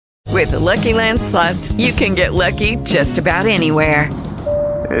With the Lucky Land Slots, you can get lucky just about anywhere.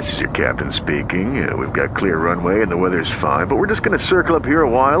 This is your captain speaking. We've got clear runway and the weather's fine, but we're just going to circle up here a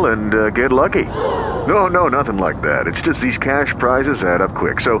while and get lucky. No, nothing like that. It's just these cash prizes add up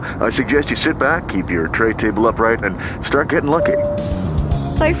quick. So I suggest you sit back, keep your tray table upright, and start getting lucky.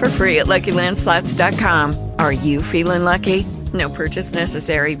 Play for free at LuckyLandSlots.com. Are you feeling lucky? No purchase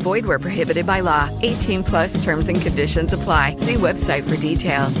necessary. Void where prohibited by law. 18 plus terms and conditions apply. See website for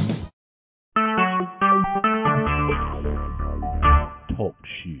details. Talk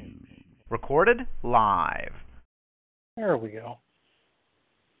shoes. Recorded live. There we go.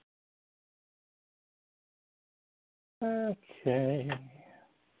 Okay.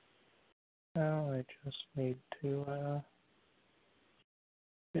 Now I just need to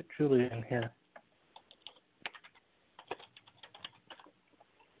get Julia in here.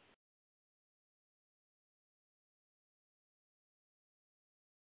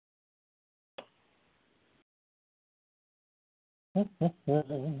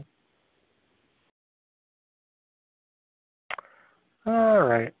 All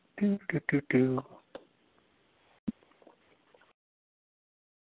right. Do.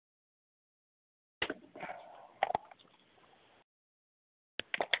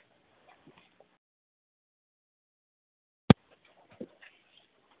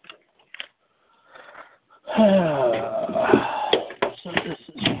 So this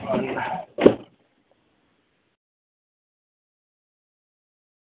is fun.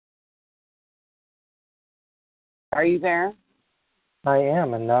 Are you there? I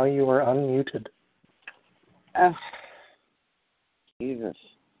am, and now you are unmuted. Jesus.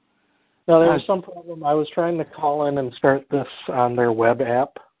 No, there was some problem. I was trying to call in and start this on their web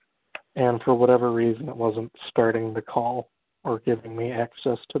app, and for whatever reason, it wasn't starting the call or giving me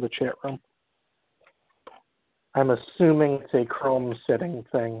access to the chat room. I'm assuming it's a Chrome setting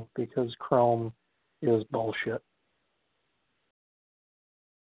thing, because Chrome is bullshit.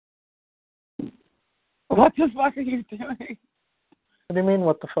 What the fuck are you doing? What do you mean,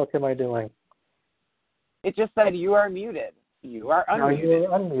 what the fuck am I doing? It just said you are muted. You are unmuted. No, you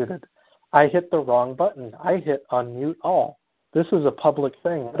are unmuted. I hit the wrong button. I hit unmute all. This is a public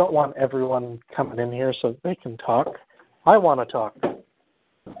thing. I don't want everyone coming in here so they can talk. I want to talk.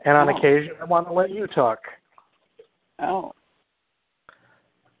 And on occasion, I want to let you talk. Oh.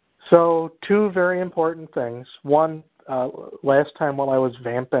 So, two very important things. One, last time while I was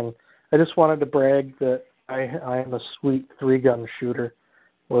vamping, I just wanted to brag that I am a sweet 3-gun shooter.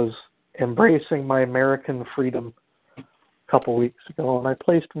 Was embracing my American freedom a couple weeks ago, and I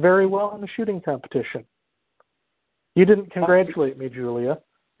placed very well in the shooting competition. You didn't congratulate me, Julia.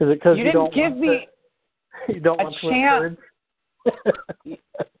 Is it because you don't give me you don't want to encourage? You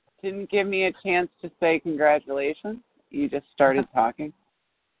didn't give me a chance to say congratulations. You just started talking.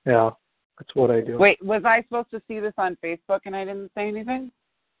 Yeah, that's what I do. Wait, was I supposed to see this on Facebook and I didn't say anything?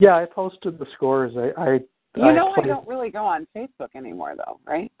 Yeah, I posted the scores. I don't really go on Facebook anymore, though,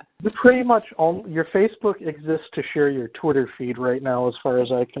 right? Pretty much your Facebook exists to share your Twitter feed right now, as far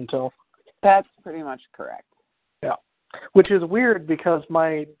as I can tell. That's pretty much correct. Yeah, which is weird because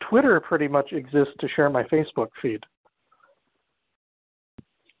my Twitter pretty much exists to share my Facebook feed.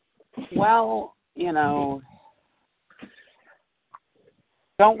 Well,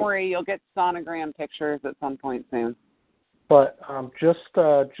 don't worry, you'll get sonogram pictures at some point soon. But just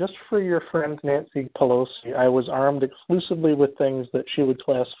for your friend Nancy Pelosi, I was armed exclusively with things that she would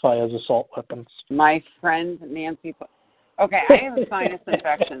classify as assault weapons. My friend Nancy Okay, I have a sinus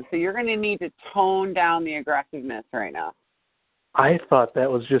infection, so you're going to need to tone down the aggressiveness right now. I thought that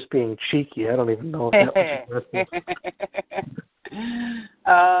was just being cheeky. I don't even know if that was aggressive.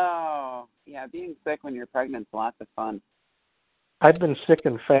 Oh, yeah, being sick when you're pregnant is lots of fun. I've been sick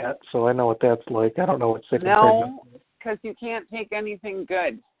and fat, so I know what that's like. I don't know what sick and pregnant is. No, because you can't take anything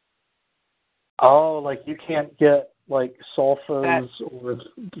good. Oh, like you can't get like sulfas or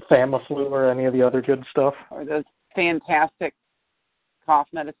Tamiflu or any of the other good stuff? Or those fantastic cough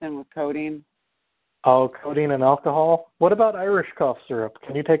medicine with codeine. Oh, codeine and alcohol? What about Irish cough syrup?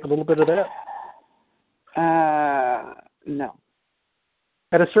 Can you take a little bit of that? No.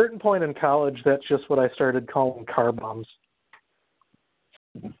 At a certain point in college, that's just what I started calling car bombs.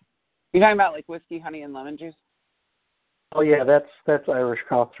 You're talking about like whiskey, honey, and lemon juice? Oh yeah, that's Irish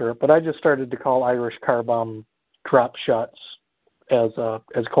cough syrup. But I just started to call Irish car bomb drop shots as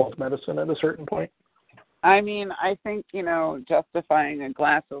cold medicine at a certain point. I mean, I think, justifying a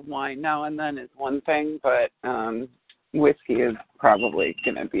glass of wine now and then is one thing, but whiskey is probably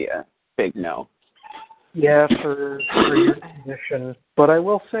going to be a big no. Yeah, for your condition. But I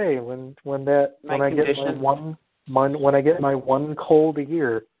will say, when I get my one cold a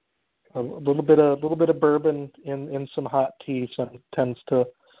year, a little bit of bourbon in some hot tea tends to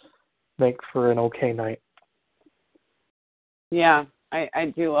make for an okay night. Yeah,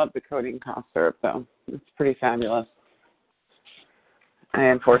 I do love the coating cough syrup, though. It's pretty fabulous. I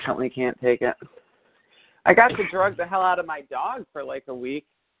unfortunately can't take it. I got to drug the hell out of my dog for like a week.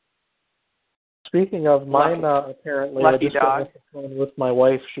 Speaking of mine, apparently lucky I just dog. got off the phone with my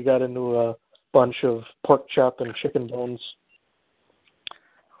wife. She got into a bunch of pork chop and chicken bones.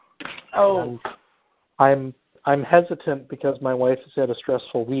 Oh. And I'm hesitant because my wife has had a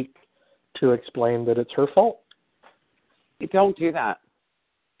stressful week to explain that it's her fault. You don't do that.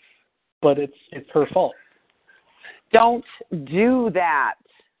 But it's her fault. Don't do that.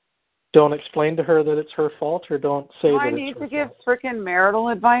 Don't explain to her that it's her fault, or don't say Do that I it's need her to give fault. frickin' marital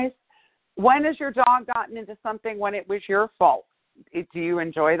advice? When has your dog gotten into something when it was your fault? Do you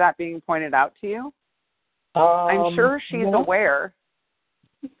enjoy that being pointed out to you? I'm sure she's aware.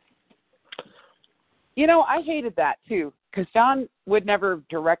 You know, I hated that too, because John would never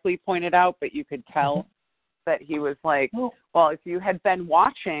directly point it out, but you could tell that he was like, well, if you had been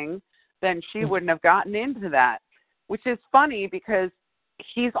watching, then she wouldn't have gotten into that, which is funny because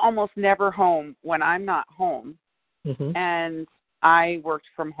he's almost never home when I'm not home, and I worked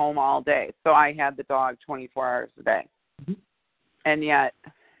from home all day, so I had the dog 24 hours a day. And yet,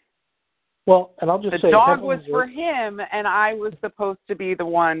 well, and I'll just say, the dog was for him, and I was supposed to be the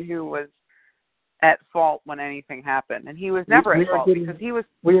one who was at fault when anything happened, and he was never at fault because he was.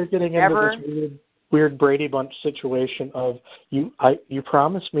 We are getting into this weird Brady Bunch situation of you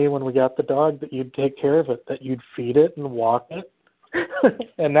promised me when we got the dog that you'd take care of it, that you'd feed it and walk it,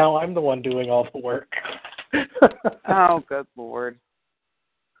 and now I'm the one doing all the work. Oh, good Lord.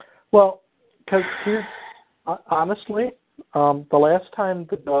 Well, because here's honestly, the last time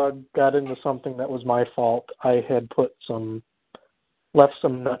the dog got into something that was my fault, I had left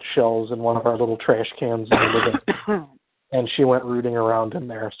some nutshells in one of our little trash cans in the living, and she went rooting around in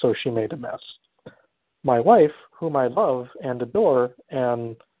there, so she made a mess. My wife, whom I love and adore,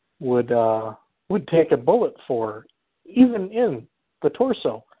 and would take a bullet for, even in the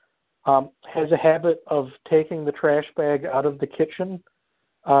torso, has a habit of taking the trash bag out of the kitchen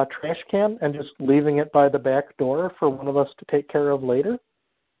trash can and just leaving it by the back door for one of us to take care of later.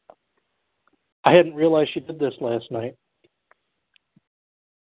 I hadn't realized she did this last night.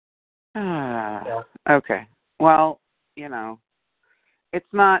 Yeah. Okay. Well, you know,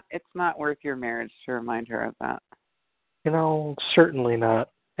 it's not worth your marriage to remind her of that. You know, certainly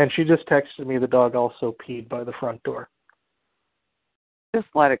not. And she just texted me the dog also peed by the front door. Just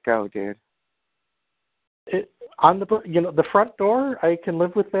let it go, dude. The front door, I can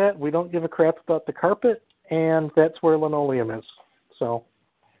live with that. We don't give a crap about the carpet, and that's where linoleum is. So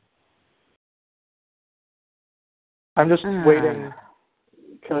I'm just waiting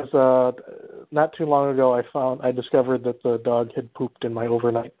because not too long ago I discovered that the dog had pooped in my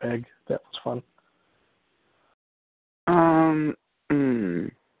overnight bag. That was fun.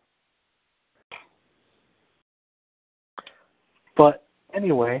 But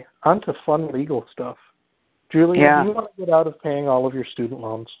anyway, on to fun legal stuff. Julie, do you want to get out of paying all of your student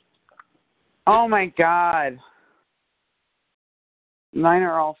loans? Oh, my God. Mine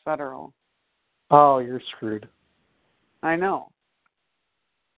are all federal. Oh, you're screwed. I know.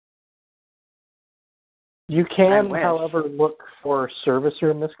 You can, however, look for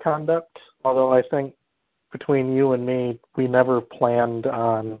servicer misconduct, although I think between you and me, we never planned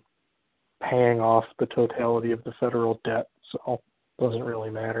on paying off the totality of the federal debt, so it doesn't really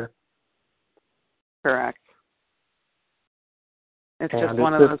matter. Correct. It's just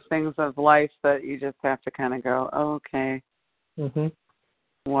one of those things of life that you just have to kind of go, oh, okay,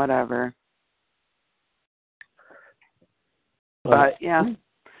 whatever. But, yeah,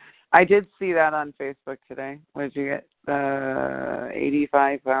 I did see that on Facebook today. What did you get?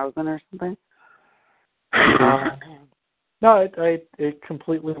 85,000 or something? No, it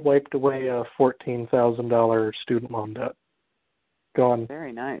completely wiped away a $14,000 student loan debt. Gone.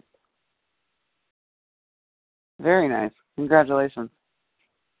 Very nice. Very nice. Congratulations.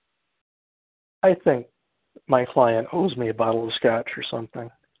 I think my client owes me a bottle of scotch or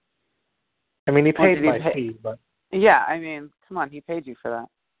something. I mean, he paid my fee, but... Yeah, I mean, come on, he paid you for that.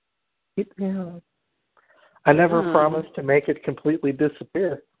 I never promised to make it completely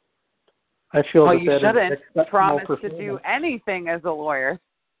disappear. I feel well, that you that shouldn't promise to do anything as a lawyer.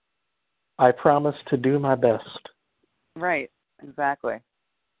 I promise to do my best. Right, exactly.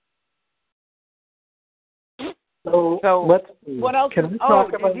 So let's see. What else? Can we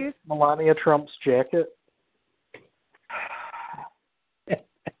talk about Melania Trump's jacket?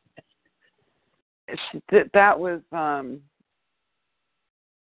 That was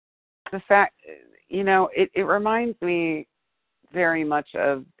the fact, it reminds me very much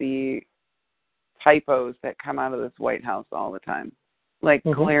of the typos that come out of this White House all the time, like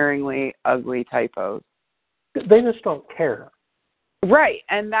glaringly ugly typos. They just don't care. Right,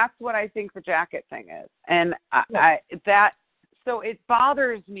 and that's what I think the jacket thing is. And so it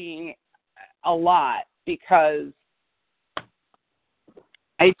bothers me a lot because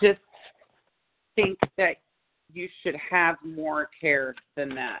I just think that you should have more care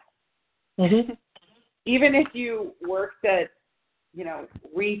than that. Mm-hmm. Even if you worked at,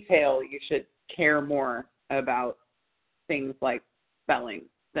 retail, you should care more about things like spelling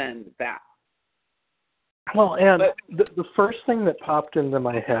than that. Well, and the first thing that popped into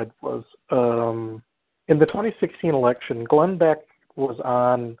my head was in the 2016 election, Glenn Beck was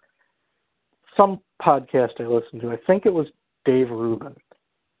on some podcast I listened to. I think it was Dave Rubin.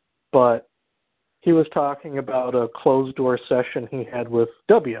 But he was talking about a closed-door session he had with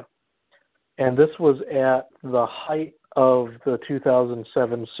W. And this was at the height of the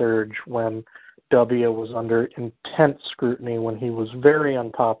 2007 surge when W was under intense scrutiny, when he was very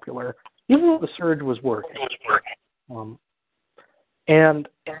unpopular, even though the surge was working.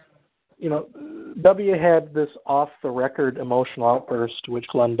 W had this off-the-record emotional outburst, to which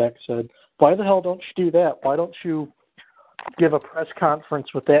Glenn Beck said, "Why the hell don't you do that? Why don't you give a press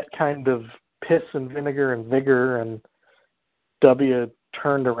conference with that kind of piss and vinegar and vigor?" And W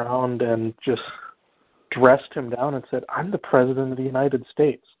turned around and just dressed him down and said, "I'm the President of the United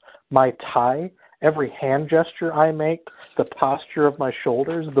States. My tie, every hand gesture I make, the posture of my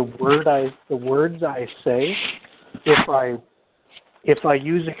shoulders, the words I say, if I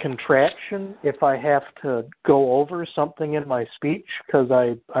use a contraction, if I have to go over something in my speech because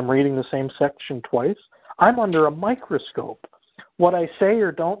I'm reading the same section twice, I'm under a microscope. What I say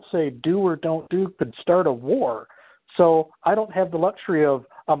or don't say, do or don't do, could start a war. So I don't have the luxury of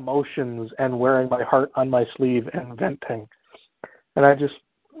emotions and wearing my heart on my sleeve and venting." And I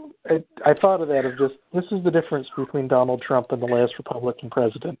thought of that, of just, this is the difference between Donald Trump and the last Republican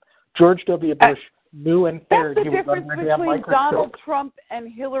president. George W. Bush knew and cared he was under a damn microscope. That's the difference between Donald Trump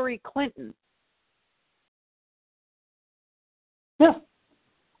and Hillary Clinton. Yeah.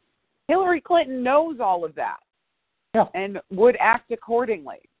 Hillary Clinton knows all of that. Yeah. And would act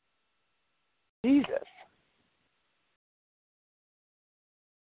accordingly. Jesus.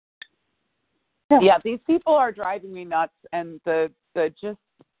 Yeah, these people are driving me nuts, and the just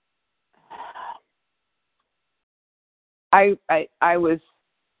I was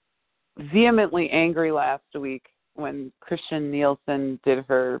vehemently angry last week when Christian Nielsen did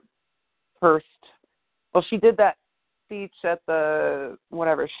her first. Well, she did that speech at the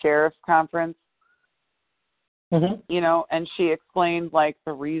sheriff's conference. Mm-hmm. And she explained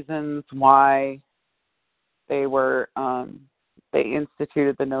the reasons why they were they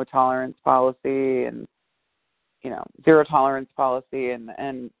instituted the no tolerance policy and zero tolerance policy and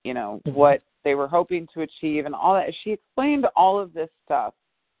what they were hoping to achieve and all that. She explained all of this stuff,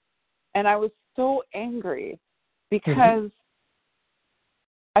 and I was so angry because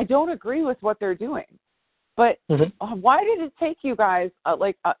I don't agree with what they're doing. But why did it take you guys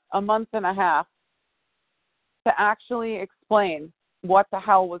a month and a half to actually explain what the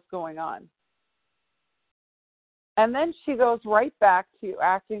hell was going on? And then she goes right back to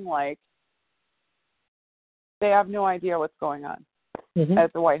acting like they have no idea what's going on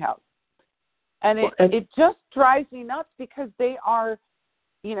at the White House. And it just drives me nuts because they are,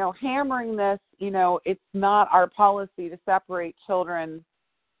 hammering this, it's not our policy to separate children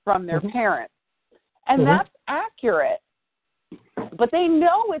from their parents. And that's accurate. But they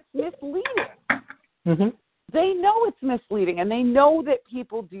know it's misleading. They know it's misleading, and they know that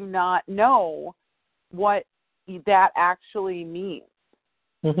people do not know what that actually means.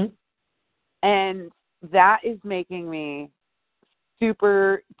 And that is making me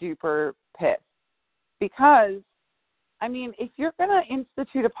super duper pissed. Because, if you're going to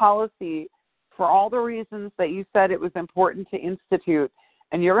institute a policy for all the reasons that you said it was important to institute,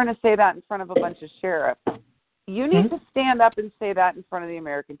 and you're going to say that in front of a bunch of sheriffs, you need to stand up and say that in front of the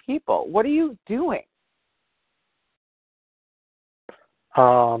American people. What are you doing?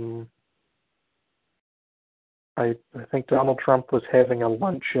 I think Donald Trump was having a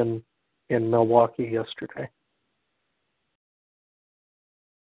luncheon in Milwaukee yesterday.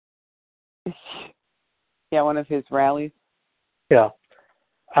 Yeah, one of his rallies. Yeah.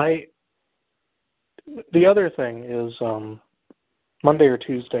 The other thing is Monday or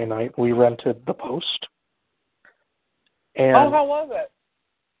Tuesday night we rented The Post. And how was it?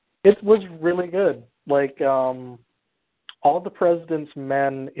 It was really good. All the President's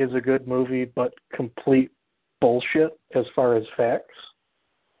Men is a good movie, but complete bullshit as far as facts.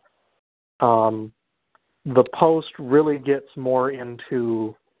 the Post really gets more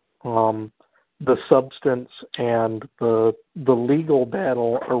into the substance and the legal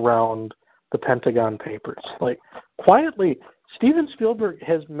battle around the Pentagon Papers. Like, quietly, Steven Spielberg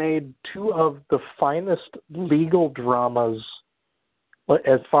has made two of the finest legal dramas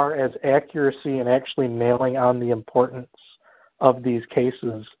as far as accuracy and actually nailing on the importance of these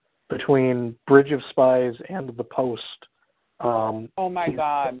cases between Bridge of Spies and the Post. Oh my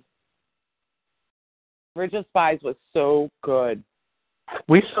God. Bridge of Spies was so good.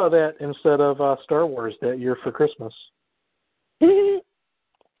 We saw that instead of Star Wars that year for Christmas.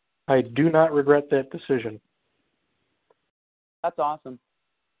 I do not regret that decision. That's awesome.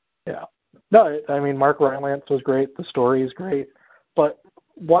 Yeah. No, I mean, Mark Rylance was great. The story is great. But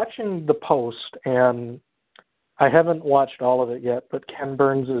watching The Post, and I haven't watched all of it yet, but Ken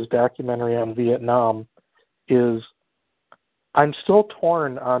Burns' documentary on Vietnam I'm still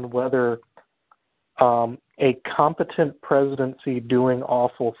torn on whether a competent presidency doing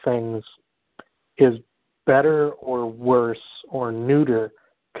awful things is better or worse or neuter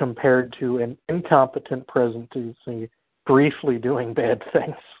compared to an incompetent presidency briefly doing bad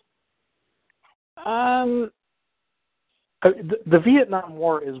things. The Vietnam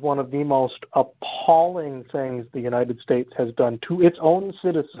War is one of the most appalling things the United States has done to its own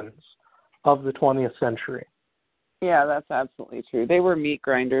citizens of the 20th century. Yeah, that's absolutely true. They were meat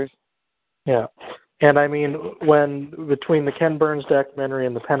grinders. Yeah. And I mean, between the Ken Burns documentary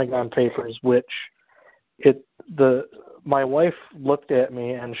and the Pentagon Papers, my wife looked at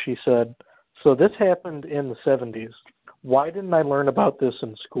me and she said, "So this happened in the 70s. Why didn't I learn about this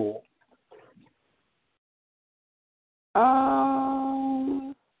in school?"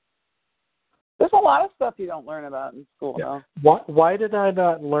 There's a lot of stuff you don't learn about in school, Yeah. though. Why did I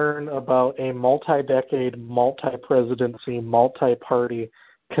not learn about a multi-decade, multi-presidency, multi-party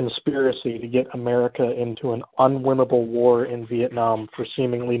conspiracy to get America into an unwinnable war in Vietnam for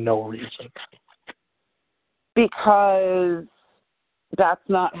seemingly no reason? Because that's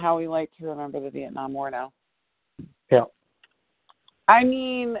not how we like to remember the Vietnam War now. Yeah. I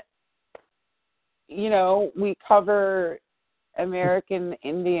mean, we cover American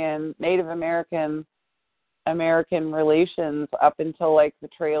Indian, Native American relations up until like the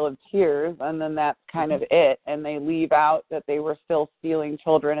Trail of Tears, and then that's kind of it. And they leave out that they were still stealing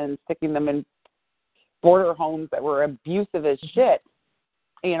children and sticking them in border homes that were abusive as shit,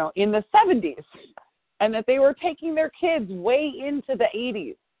 in the 70s, and that they were taking their kids way into the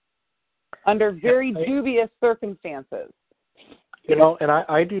 80s under very dubious circumstances. And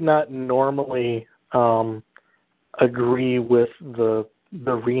I do not normally agree with the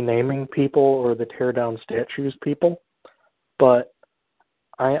renaming people or the tear down statues people, but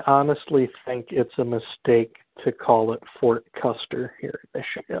I honestly think it's a mistake to call it Fort Custer here in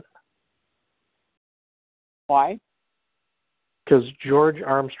Michigan. Why? Because George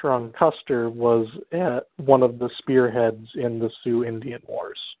Armstrong Custer was one of the spearheads in the Sioux Indian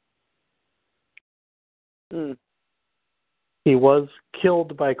Wars. Mm. He was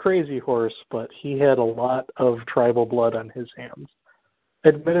killed by Crazy Horse, but he had a lot of tribal blood on his hands.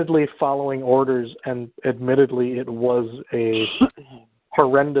 Admittedly following orders, and admittedly it was a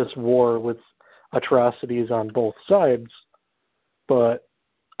horrendous war with atrocities on both sides, but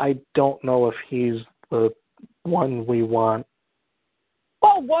I don't know if he's the one we want.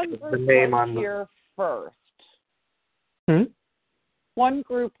 Well, one group was here first. One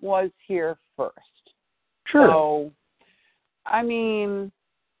group was here first. Sure. So, I mean,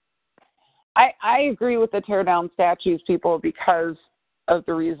 I agree with the tear down statues people because of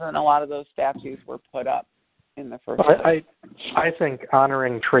the reason a lot of those statues were put up in the first place. I think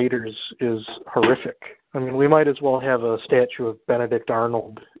honoring traitors is horrific. I mean, we might as well have a statue of Benedict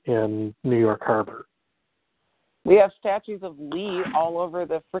Arnold in New York Harbor. We have statues of Lee all over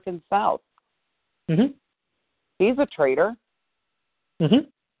the frickin' South. Mm-hmm. He's a traitor. Mm-hmm.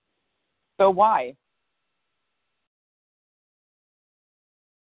 So why?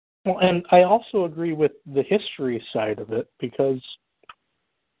 Well, and I also agree with the history side of it because...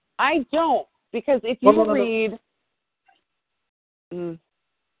 I don't, because if you read...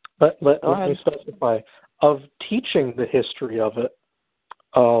 Let me specify. Of teaching the history of it,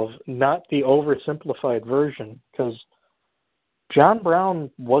 of not the oversimplified version, because John Brown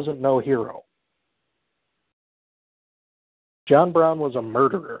wasn't no hero. John Brown was a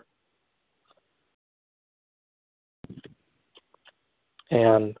murderer.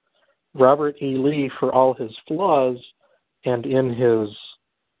 And Robert E. Lee, for all his flaws, and in his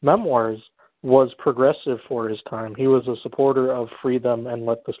memoirs, was progressive for his time. He was a supporter of free them and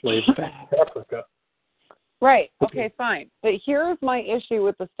let the slaves back to Africa. Right. Okay, fine. But here's my issue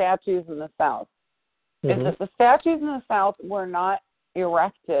with the statues in the South, is that the statues in the South were not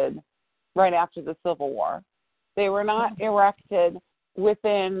erected right after the Civil War. They were not erected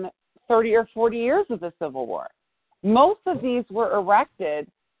within 30 or 40 years of the Civil War. Most of these were erected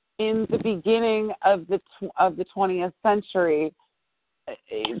in the beginning of the 20th century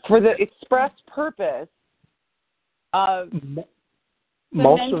for the express purpose of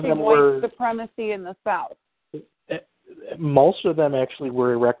cementing white supremacy in the South. Most of them actually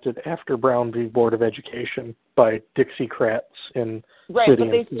were erected after Brown v. Board of Education by Dixiecrats in right, but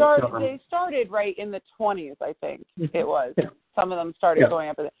they started right in the 20s, I think it was. Yeah. Some of them started going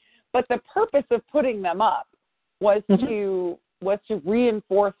up. But the purpose of putting them up was to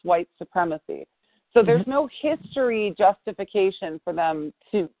reinforce white supremacy. So there's no history justification for them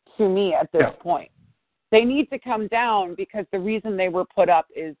to me at this point. They need to come down because the reason they were put up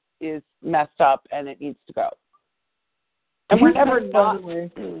is messed up and it needs to go. And we're never not.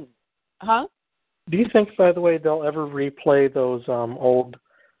 Huh? Do you think, by the way, they'll ever replay those old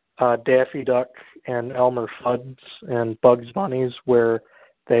Daffy Duck and Elmer Fudd's and Bugs Bunnies where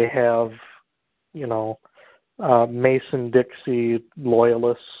they have, Mason-Dixie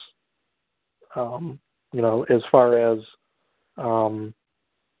loyalists, as far as,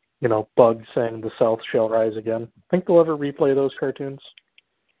 Bugs saying the South shall rise again? Think they'll ever replay those cartoons?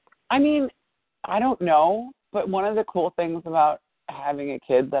 I mean, I don't know, but one of the cool things about having a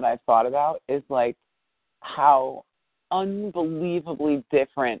kid that I've thought about is like how unbelievably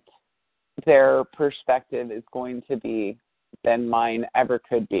different their perspective is going to be than mine ever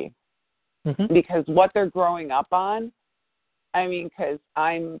could be. Because what they're growing up on, I mean, because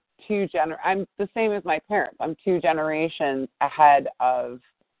I'm the same as my parents. I'm 2 generations ahead of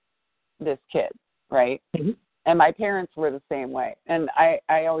this kid, right? And my parents were the same way. And I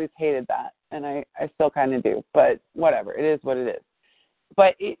always hated that. And I still kind of do. But whatever. It is what it is.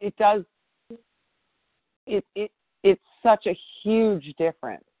 But it's such a huge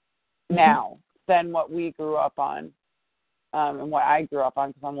difference now than what we grew up on and what I grew up on,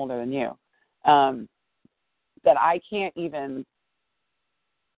 because I'm older than you, that I can't even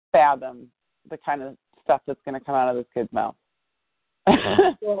fathom the kind of stuff that's going to come out of this kid's mouth.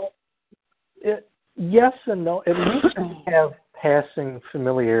 Well, yes and no. At least we have passing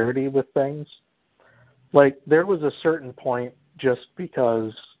familiarity with things. Like, there was a certain point, just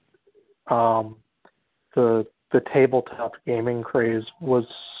because the tabletop gaming craze was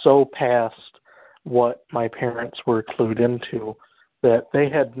so past what my parents were clued into, that they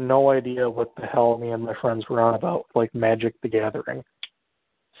had no idea what the hell me and my friends were on about, like Magic the Gathering.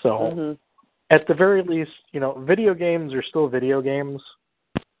 So, at the very least, video games are still video games.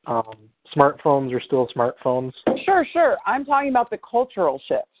 Smartphones are still smartphones. Sure. I'm talking about the cultural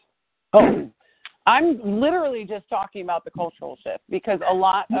shift. Oh. I'm literally just talking about the cultural shift, because a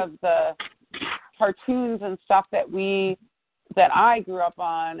lot of the cartoons and stuff that I grew up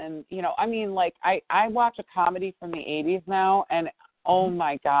on, and, I mean, like, I watch a comedy from the 80s now, and oh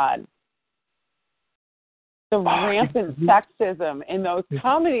my God, the rampant sexism in those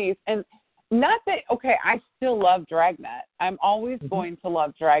comedies. And not that, okay, I still love Dragnet. I'm always going to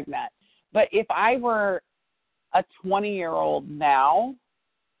love Dragnet. But if I were a 20-year-old now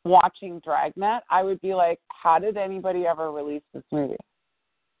watching Dragnet, I would be like, how did anybody ever release this movie?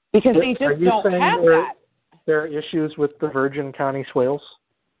 Because they just don't have that. There are issues with the Virgin County swales?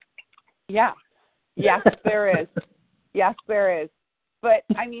 Yeah. Yes, there is. Yes, there is. But,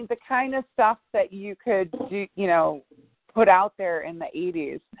 I mean, the kind of stuff that you could do, put out there in the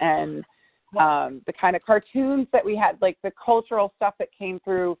 80s, and the kind of cartoons that we had, like the cultural stuff that came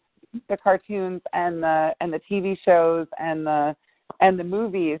through the cartoons and the TV shows and the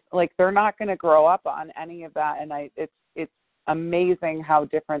movies, like, they're not going to grow up on any of that. And it's amazing how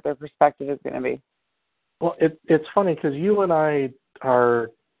different their perspective is going to be. Well, it's funny because you and I are,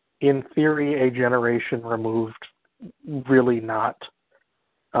 in theory, a generation removed, really not,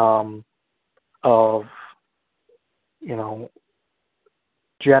 of,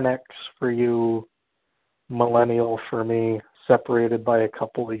 Gen X for you, millennial for me, separated by a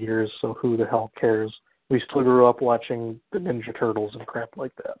couple of years, so who the hell cares? We still grew up watching the Ninja Turtles and crap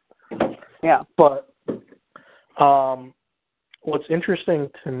like that. Yeah. But what's interesting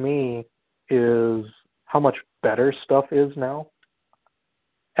to me is how much better stuff is now.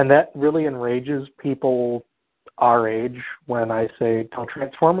 And that really enrages people our age when I say,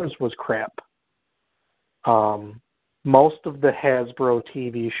 Transformers was crap. Most of the Hasbro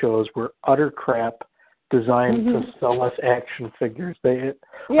TV shows were utter crap, designed to sell us action figures. I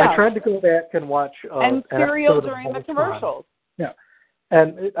tried to go back and watch and cereal during the commercials. Yeah,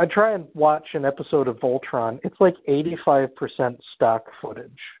 And I try and watch an episode of Voltron. It's like 85% stock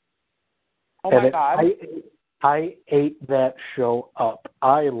footage. Oh my God. I ate that show up.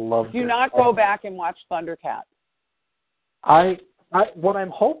 I loved it. Do not go back and watch Thundercats. What I'm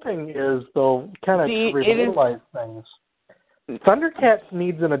hoping is, though, kind of to revitalize things. Thundercats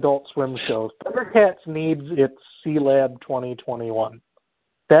needs an Adult Swim show. Thundercats needs its C-Lab 2021.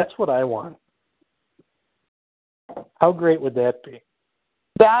 That's what I want. How great would that be?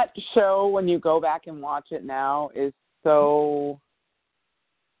 That show, when you go back and watch it now, is so...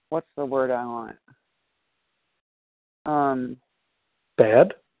 What's the word I want?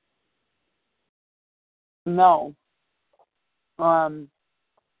 Bad? No.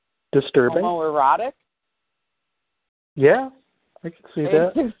 Disturbing? Homoerotic? Yeah, I can see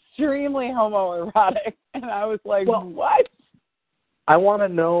that. It's extremely homoerotic. And I was like, what? I want to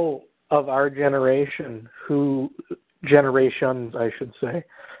know of our generation, generations, I should say,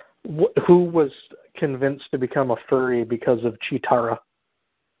 who was convinced to become a furry because of Chitara.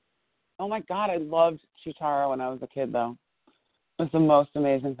 Oh my God, I loved Chitara when I was a kid, though. It was the most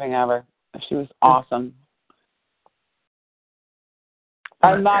amazing thing ever. She was awesome.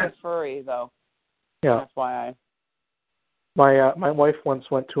 I'm not a furry, though. Yeah. That's why My wife once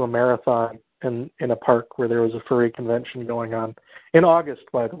went to a marathon in a park where there was a furry convention going on. In August,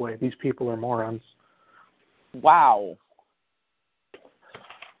 by the way. These people are morons. Wow.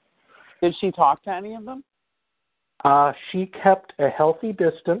 Did she talk to any of them? She kept a healthy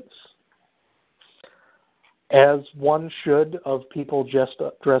distance, as one should, of people just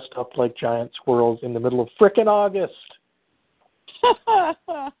dressed up like giant squirrels in the middle of frickin' August.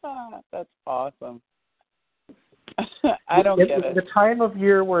 That's awesome. I don't get it. The time of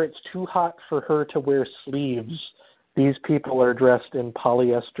year where it's too hot for her to wear sleeves, these people are dressed in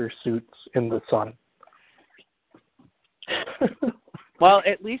polyester suits in the sun. Well,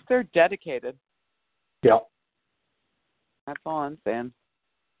 at least they're dedicated. Yeah. That's all I'm saying.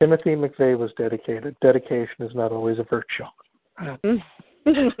 Timothy McVeigh was dedicated. Dedication is not always a virtue.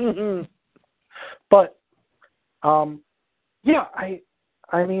 But, yeah,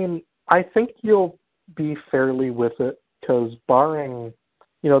 I mean, I think you'll be fairly with it, because barring,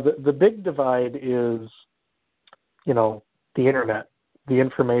 the big divide is, the internet, the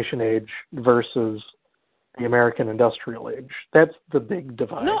information age versus the American industrial age. That's the big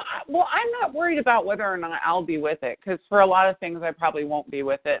divide. No, well, I'm not worried about whether or not I'll be with it, because for a lot of things I probably won't be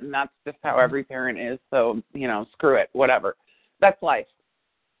with it, and that's just how every parent is, so, screw it, whatever. That's life.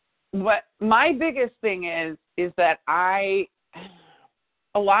 But my biggest thing is that a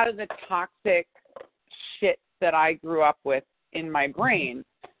lot of the toxic shit that I grew up with in my brain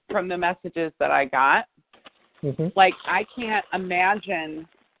from the messages that I got, like, I can't imagine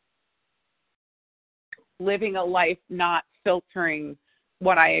living a life not filtering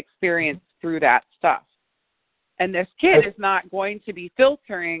what I experienced through that stuff. And this kid is not going to be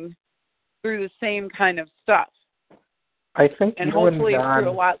filtering through the same kind of stuff. I think and hopefully through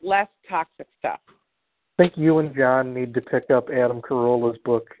a lot less toxic stuff. I think you and John need to pick up Adam Carolla's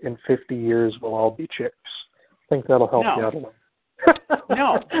book, In 50 Years We'll All Be Chicks. I think that'll help you out a little.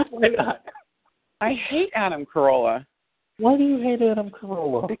 No. Why not? I hate Adam Carolla. Why do you hate Adam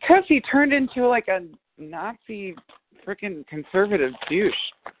Carolla? Because he turned into like a Nazi freaking conservative douche.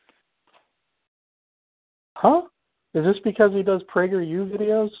 Huh? Is this because he does PragerU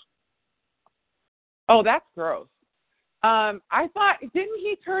videos? Oh, that's gross. I thought, didn't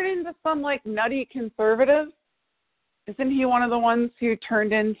he turn into some like nutty conservative? Isn't he one of the ones who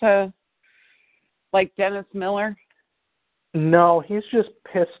turned into like Dennis Miller? No, he's just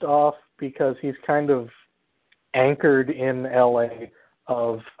pissed off because he's kind of anchored in LA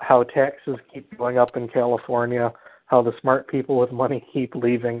of how taxes keep going up in California, how the smart people with money keep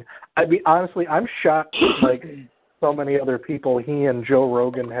leaving. I mean, honestly, I'm shocked, like so many other people, he and Joe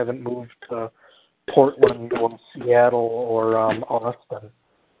Rogan haven't moved to Portland or Seattle or Austin,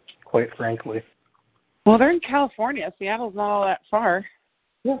 quite frankly. Well, they're in California. Seattle's not all that far.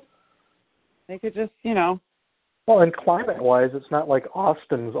 Yeah. They could just, Well, and climate-wise, it's not like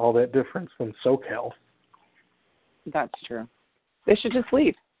Austin's all that different than SoCal. That's true. They should just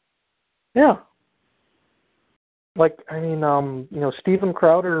leave. Yeah. Like, I mean, Steven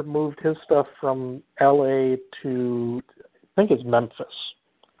Crowder moved his stuff from L.A. to, I think it's Memphis.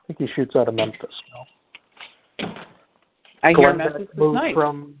 I think he shoots out of Memphis now. I hear Memphis is moved nice.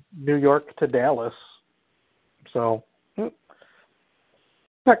 From New York to Dallas. So,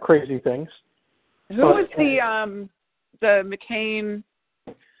 not crazy things. Who was the McCain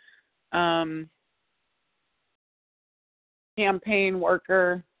campaign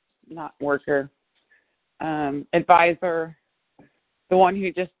advisor The one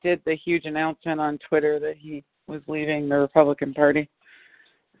who just did the huge announcement on Twitter that he was leaving the Republican Party.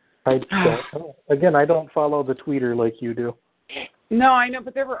 I don't know. Again, I don't follow the Twitter like you do. No, I know,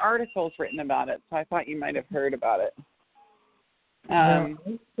 but there were articles written about it, so I thought you might have heard about it.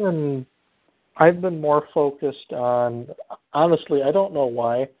 I've been more focused on, honestly, I don't know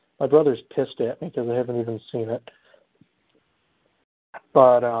why. My brother's pissed at me because I haven't even seen it.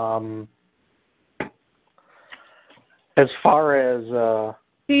 But as far as...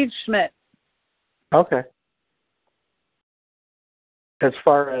 Steve Schmidt. Okay. As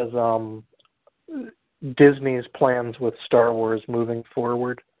far as Disney's plans with Star Wars moving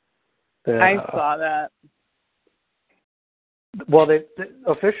forward. I saw that. Well,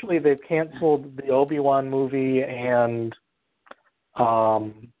 officially they've canceled the Obi-Wan movie, and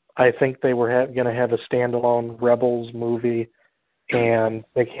I think they were going to have a standalone Rebels movie, and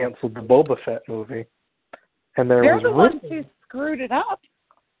they canceled the Boba Fett movie. And they're the ones who screwed it up.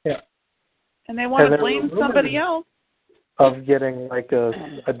 Yeah. And they want to blame somebody else. Of getting like a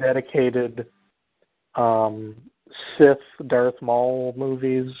dedicated Sith Darth Maul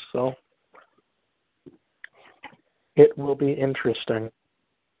movies, so it will be interesting.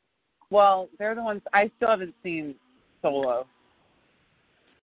 Well, they're the ones I still haven't seen Solo.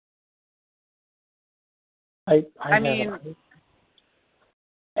 I mean,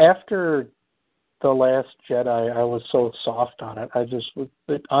 after The Last Jedi, I was so soft on it.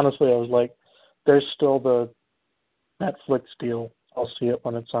 Honestly, I was like, there's still the Netflix deal. I'll see it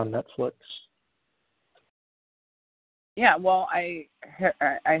when it's on Netflix. Yeah, well, I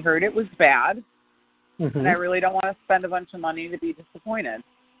heard it was bad, and I really don't want to spend a bunch of money to be disappointed.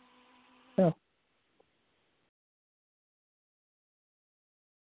 Yeah.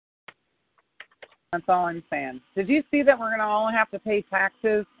 That's all I'm saying. Did you see that we're going to all have to pay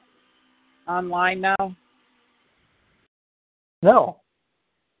taxes online now? No.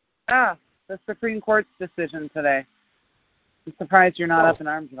 The Supreme Court's decision today. I'm surprised you're not up in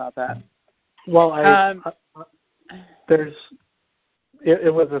arms about that. Well,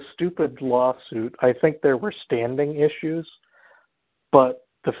 it was a stupid lawsuit. I think there were standing issues, but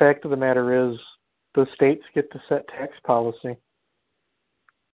the fact of the matter is the states get to set tax policy.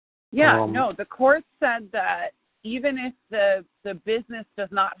 Yeah, no, the court said that even if the business does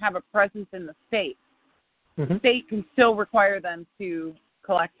not have a presence in the state, the state can still require them to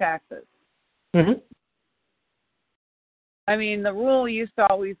collect taxes. Mm-hmm. I mean, the rule used to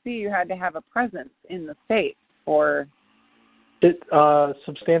always be you had to have a presence in the state for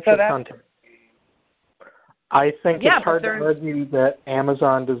substantial content. I think it's hard to argue that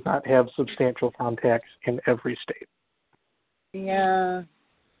Amazon does not have substantial contacts in every state. Yeah.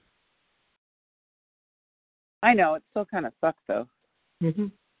 I know, it still kind of sucks, though. Mm-hmm.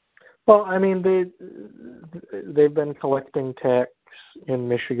 Well, I mean, they've been collecting tax in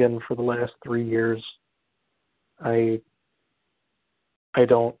Michigan for the last 3 years. I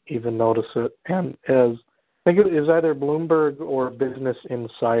don't even notice it. And I think it is either Bloomberg or Business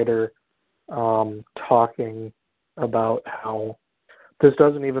Insider talking about how this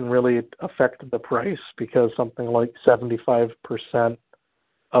doesn't even really affect the price because something like 75%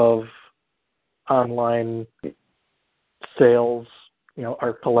 of online sales,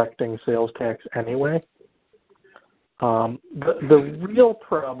 are collecting sales tax anyway. The real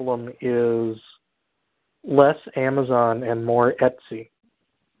problem is less Amazon and more Etsy.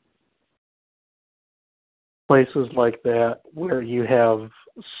 Places like that where you have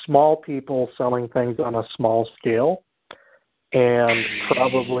small people selling things on a small scale and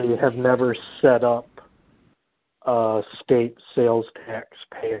probably have never set up a state sales tax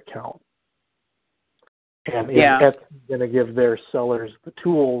pay account. And Etsy's going to give their sellers the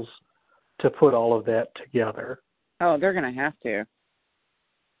tools to put all of that together. Oh, they're going to have to.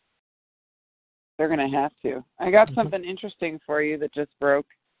 They're going to have to. I got something interesting for you that just broke.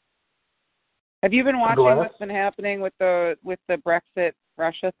 Have you been watching what's been happening with the Brexit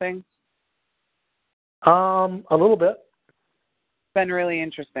Russia thing? A little bit. It's been really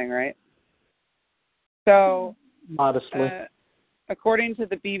interesting, right? So, modestly, according to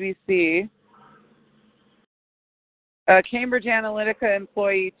the BBC, a Cambridge Analytica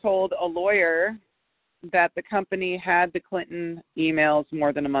employee told a lawyer that the company had the Clinton emails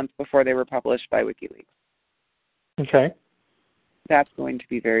more than a month before they were published by WikiLeaks. Okay. That's going to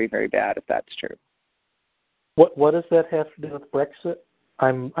be very, very bad if that's true. What does that have to do with Brexit?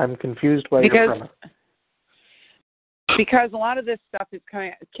 I'm confused by your premise. Because a lot of this stuff is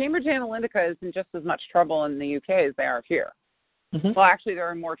coming. Cambridge Analytica is in just as much trouble in the UK as they are here. Mm-hmm. Well, actually,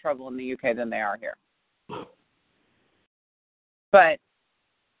 they're in more trouble in the UK than they are here. But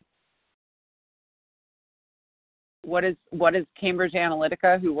what is Cambridge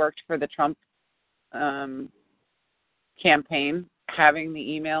Analytica, who worked for the Trump campaign, having the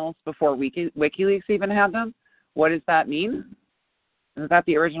emails before WikiLeaks even had them? What does that mean? Is that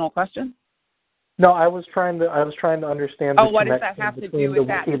the original question? No, I was trying to understand. What does that have to do with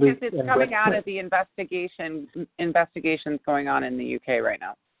that? Because it's coming out of the investigations going on in the UK right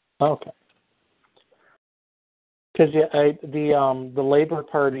now. Okay. Because the Labour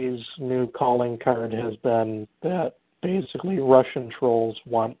Party's new calling card has been that basically Russian trolls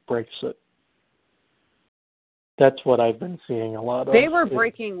want Brexit. That's what I've been seeing a lot of. They were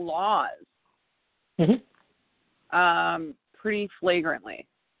breaking laws pretty flagrantly.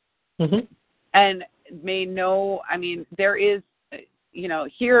 Mm-hmm. And there is,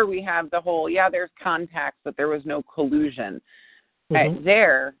 here we have the whole, there's contacts, but there was no collusion. Mm-hmm.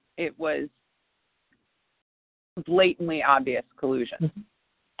 There, it was blatantly obvious collusion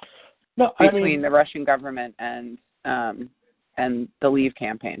between the Russian government and the Leave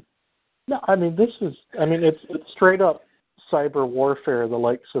campaign. No, it's straight up cyber warfare, the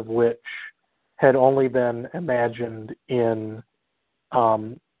likes of which had only been imagined in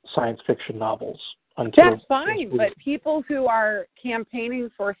science fiction novels. That's fine, but people who are campaigning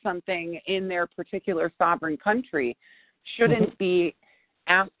for something in their particular sovereign country shouldn't be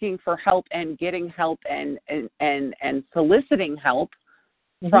asking for help and getting help and soliciting help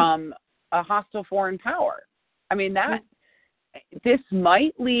from a hostile foreign power. I mean, this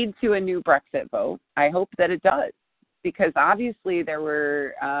might lead to a new Brexit vote. I hope that it does, because obviously there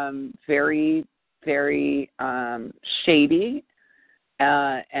were very, very shady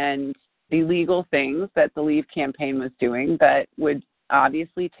and illegal things that the Leave campaign was doing that would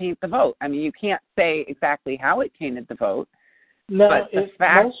obviously taint the vote. I mean, you can't say exactly how it tainted the vote, but the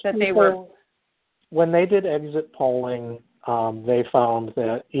fact that they were... When they did exit polling, they found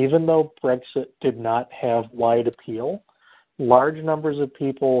that even though Brexit did not have wide appeal, large numbers of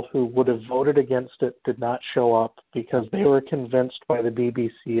people who would have voted against it did not show up because they were convinced by the BBC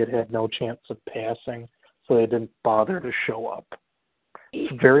it had no chance of passing, so they didn't bother to show up.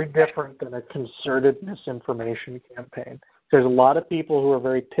 It's very different than a concerted misinformation campaign. There's a lot of people who are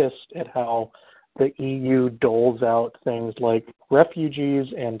very pissed at how the EU doles out things like refugees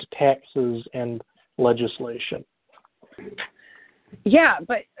and taxes and legislation. Yeah,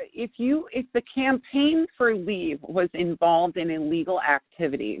 but if the campaign for Leave was involved in illegal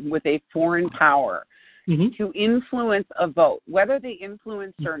activity with a foreign power to influence a vote, whether they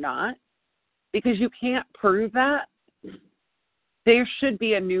influenced or not, because you can't prove that, there should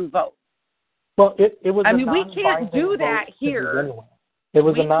be a new vote. Well, it was. I mean, we can't do that here. It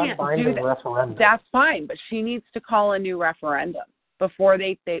was a non-binding referendum. That's fine, but she needs to call a new referendum before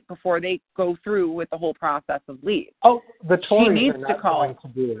they go through with the whole process of Leave. Oh, the Tories are not going to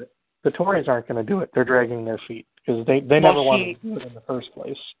do it. The Tories aren't going to do it. They're dragging their feet because they never wanted to do it in the first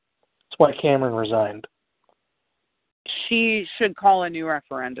place. That's why Cameron resigned. She should call a new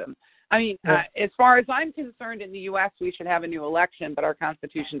referendum. I mean, as far as I'm concerned, in the U.S., we should have a new election, but our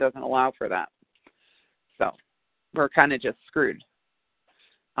Constitution doesn't allow for that. So we're kind of just screwed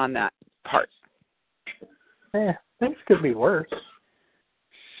on that part. Things could be worse.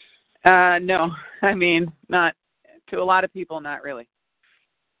 No, I mean, not to a lot of people, not really.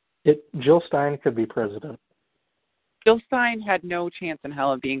 Jill Stein could be president. Jill Stein had no chance in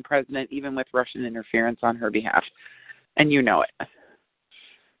hell of being president, even with Russian interference on her behalf, and you know it.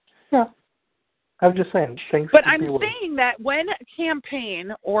 Yeah, I'm just saying things. But I'm saying that when a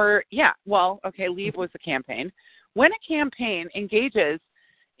campaign, Leave was a campaign. When a campaign engages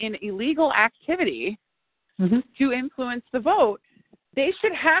in illegal activity to influence the vote, they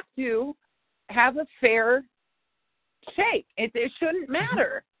should have to have a fair shake. It shouldn't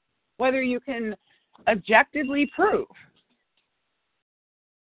matter whether you can objectively prove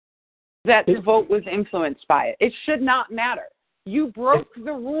that the vote was influenced by it. It should not matter. You broke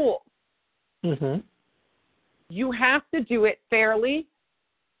the rules. You have to do it fairly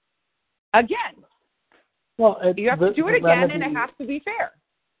again. Well, you have to do it again, and it has to be fair.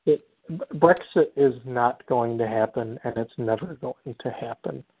 Brexit is not going to happen, and it's never going to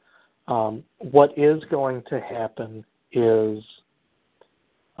happen. What is going to happen is...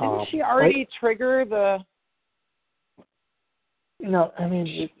 Didn't she already trigger the... No, I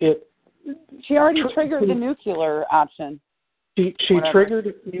mean, she already triggered the nuclear option. She triggered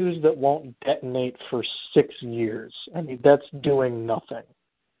a fuse that won't detonate for 6 years. I mean, that's doing nothing.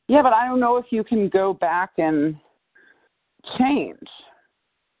 Yeah, but I don't know if you can go back and change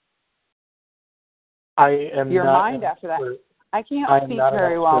your mind after that. I can't speak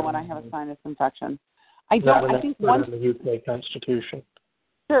very well when I have a sinus infection. I think one in the UK Constitution.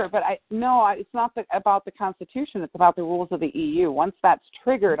 Sure, but it's not about the Constitution. It's about the rules of the EU. Once that's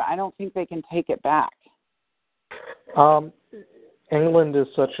triggered, I don't think they can take it back. England is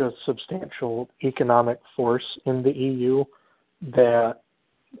such a substantial economic force in the EU that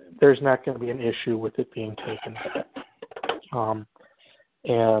there's not going to be an issue with it being taken back.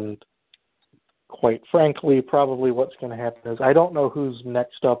 And quite frankly, probably what's going to happen is, I don't know who's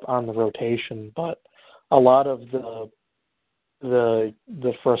next up on the rotation, but a lot of the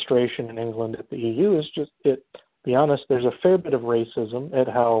frustration in England at the EU is just, be honest, there's a fair bit of racism at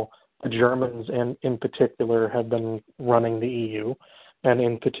how the Germans, and in particular, have been running the EU, and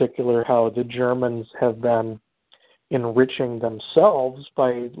in particular how the Germans have been enriching themselves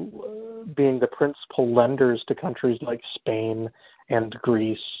by being the principal lenders to countries like Spain and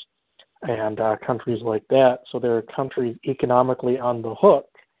Greece and countries like that. So they're countries economically on the hook,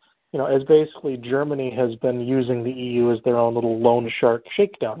 as basically Germany has been using the EU as their own little loan shark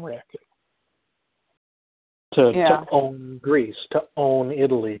shakedown racket. To own Greece, to own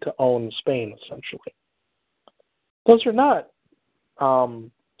Italy, to own Spain, essentially. Those are not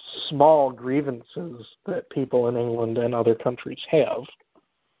small grievances that people in England and other countries have.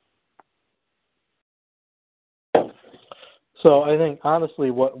 So I think,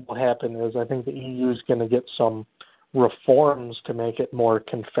 honestly, what will happen is I think the EU is going to get some reforms to make it more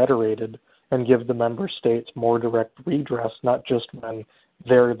confederated and give the member states more direct redress, not just when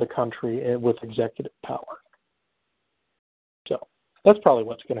they're the country with executive power. So that's probably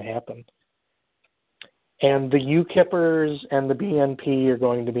what's going to happen. And the UKIPers and the BNP are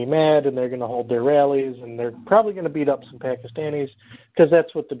going to be mad, and they're going to hold their rallies, and they're probably going to beat up some Pakistanis, because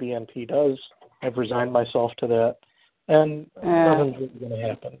that's what the BNP does. I've resigned myself to that. And nothing's really going to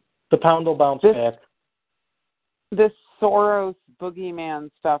happen. The pound will bounce back. This Soros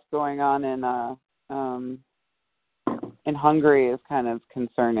boogeyman stuff going on in Hungary is kind of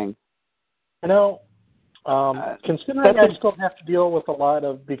concerning. Considering I still have to deal with a lot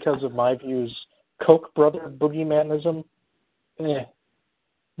of, because of my views, Koch brother boogeymanism, meh.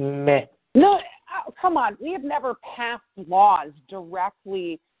 No, come on. We have never passed laws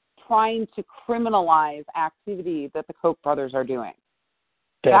directly trying to criminalize activity that the Koch brothers are doing.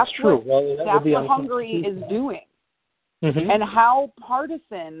 That's true. That's what Hungary is doing. Mm-hmm. And how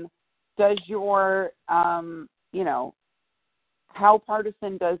partisan does your, how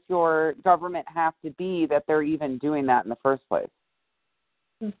partisan does your government have to be that they're even doing that in the first place?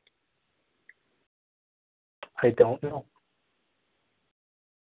 I don't know.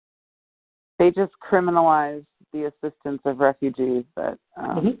 They just criminalize the assistance of refugees that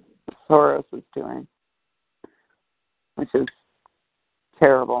Soros is doing, which is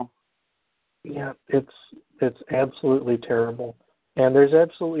terrible. Yeah, it's absolutely terrible. And there's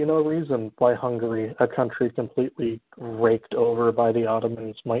absolutely no reason why Hungary, a country completely raked over by the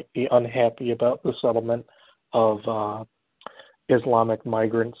Ottomans, might be unhappy about the settlement of Islamic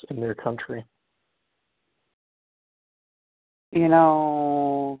migrants in their country. It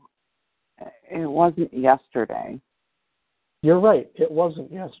wasn't yesterday. You're right, it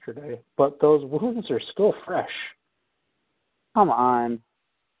wasn't yesterday, but those wounds are still fresh. Come on.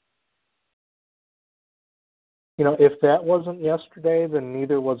 If that wasn't yesterday, then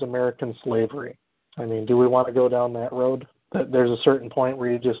neither was American slavery. I mean, do we want to go down that road? That there's a certain point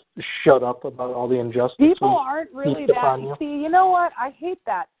where you just shut up about all the injustices. People aren't really that. See, you know what? I hate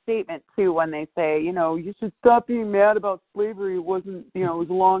that statement too when they say, you should stop being mad about slavery. It wasn't, it was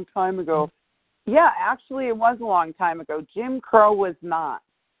a long time ago. Yeah, actually, it was a long time ago. Jim Crow was not.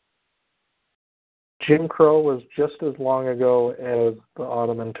 Jim Crow was just as long ago as the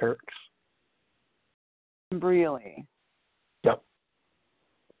Ottoman Turks. Really? Yep.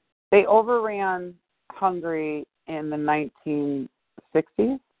 They overran Hungary in the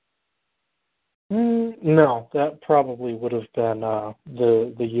 1960s? No, that probably would have been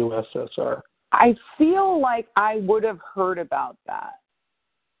the USSR. I feel like I would have heard about that.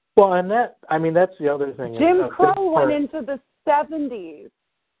 Well, and that's the other thing. Jim Crow went into the 70s.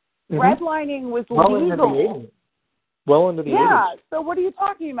 Mm-hmm. Redlining was legal. Well into the 80s. Yeah, so what are you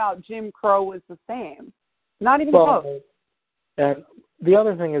talking about? Jim Crow was the same. Not even close. And the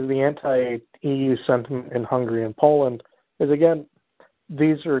other thing is the anti-EU sentiment in Hungary and Poland is, again,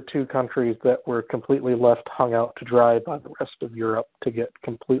 these are two countries that were completely left hung out to dry by the rest of Europe to get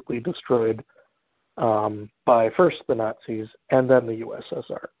completely destroyed by first the Nazis and then the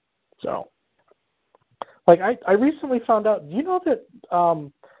USSR. So, I recently found out, do you know that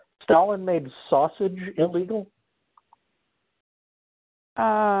Stalin made sausage illegal?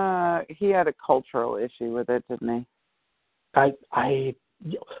 He had a cultural issue with it, didn't he?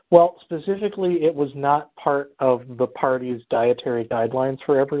 Well, specifically, it was not part of the party's dietary guidelines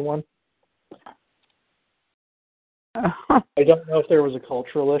for everyone. I don't know if there was a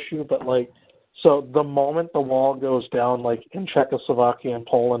cultural issue, but so the moment the wall goes down, like in Czechoslovakia and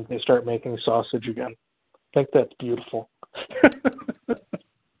Poland, they start making sausage again. I think that's beautiful.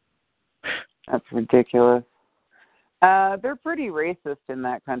 That's ridiculous. They're pretty racist in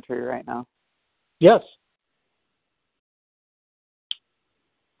that country right now. Yes.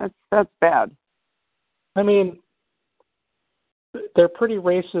 That's bad. I mean, they're pretty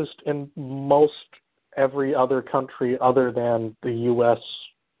racist in most every other country other than the U.S.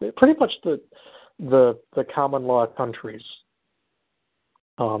 Pretty much the common law countries.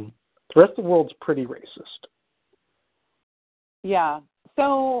 The rest of the world's pretty racist. Yeah.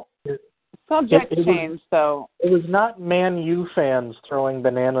 So subject change. So it was not Man U fans throwing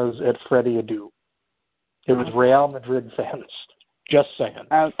bananas at Freddie Adu. It was Real Madrid fans. Just saying.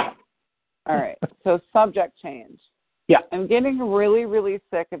 Okay. All right. So subject change. Yeah. I'm getting really, really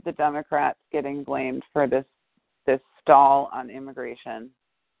sick of the Democrats getting blamed for this stall on immigration.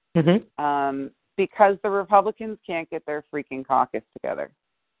 Mm-hmm. Because the Republicans can't get their freaking caucus together.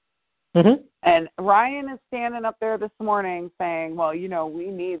 Mm-hmm. And Ryan is standing up there this morning saying, well, we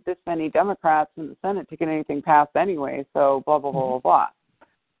need this many Democrats in the Senate to get anything passed anyway, so blah, blah, blah, blah, blah.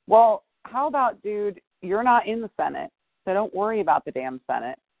 Well, how about, dude, you're not in the Senate, so don't worry about the damn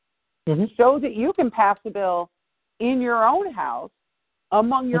Senate. Mm-hmm. Show that you can pass a bill in your own house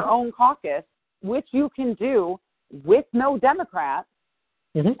among your own caucus, which you can do with no Democrats,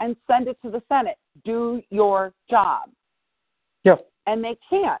 and send it to the Senate. Do your job. Yeah. And they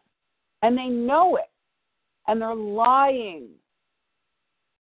can't. And they know it. And they're lying.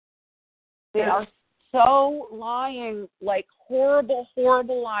 They are so lying, like horrible,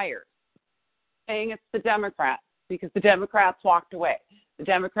 horrible liars, saying it's the Democrats because the Democrats walked away. The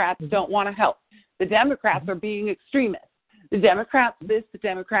Democrats don't want to help. The Democrats are being extremists. The Democrats this, the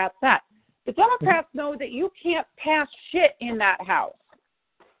Democrats that. The Democrats know that you can't pass shit in that house.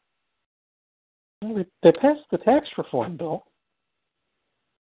 Well, they passed the tax reform bill.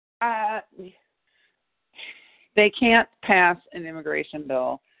 They can't pass an immigration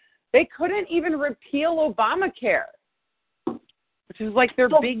bill. They couldn't even repeal Obamacare, which is like their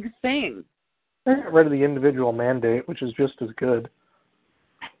big thing. They got rid of the individual mandate, which is just as good.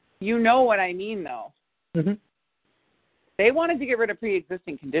 You know what I mean, though. Mm-hmm. They wanted to get rid of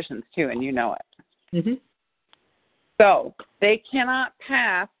pre-existing conditions, too, and you know it. Mm-hmm. So they cannot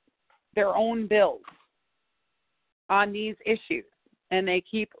pass their own bills on these issues, and they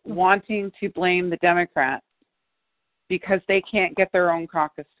keep wanting to blame the Democrats because they can't get their own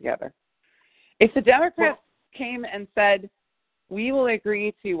caucus together. If the Democrats came and said, we will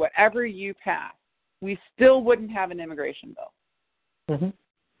agree to whatever you pass, we still wouldn't have an immigration bill.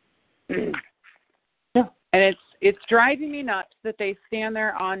 Mm-hmm. Yeah. And it's driving me nuts that they stand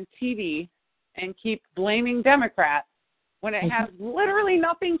there on TV and keep blaming Democrats when it has literally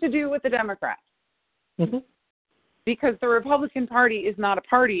nothing to do with the Democrats. Mm-hmm. Because the Republican Party is not a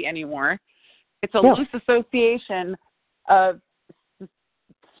party anymore. It's a loose association of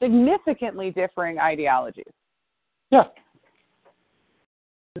significantly differing ideologies. Yeah.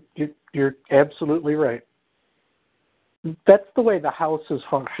 You're absolutely right. That's the way the House has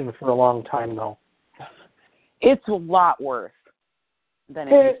functioned for a long time, though. It's a lot worse than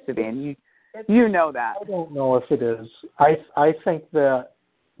it used to be, and you know that. I don't know if it is. I think that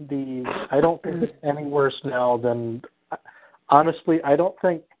I don't think it's any worse now than, honestly, I don't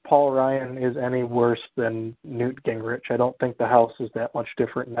think Paul Ryan is any worse than Newt Gingrich. I don't think the House is that much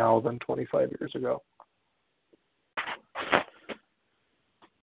different now than 25 years ago.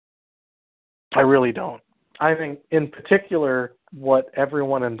 I really don't. I think, in particular, what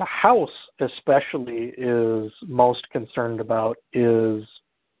everyone in the House especially is most concerned about is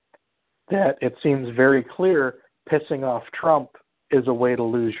that it seems very clear pissing off Trump is a way to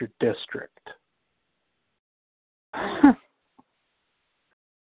lose your district.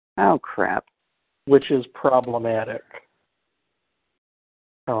 Oh, crap. Which is problematic.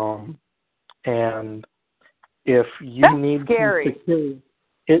 And if you That's need scary.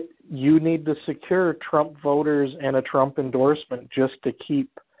 you need to secure Trump voters and a Trump endorsement just to keep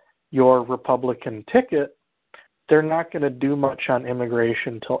your Republican ticket, they're not going to do much on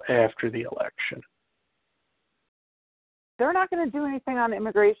immigration till after the election. They're not going to do anything on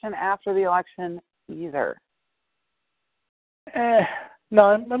immigration after the election either. No,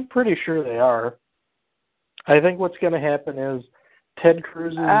 I'm pretty sure they are. I think what's going to happen is Ted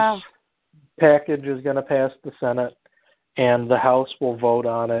Cruz's package is going to pass the Senate, and the House will vote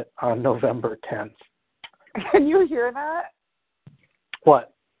on it on November 10th. Can you hear that?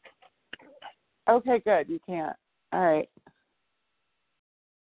 What? Okay, good. You can't. All right.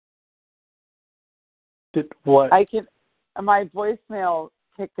 What? I can. My voicemail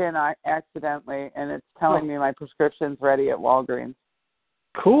kicked in accidentally, and it's telling me my prescription's ready at Walgreens.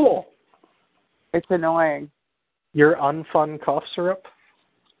 Cool. It's annoying. Your unfun cough syrup?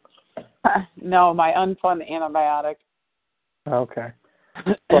 No, my unfun antibiotic. Okay.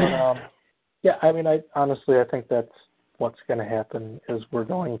 But, yeah, I mean, I think that's what's going to happen is we're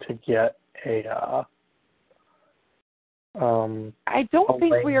going to get a I don't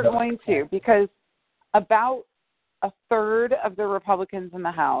think we are going to, because about a third of the Republicans in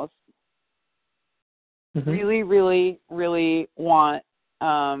the House really, really, really want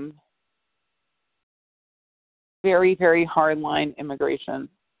very, very hardline immigration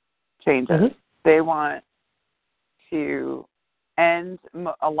changes. They want to end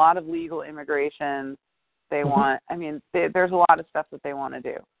a lot of legal immigration. They want, I mean, there's a lot of stuff that they want to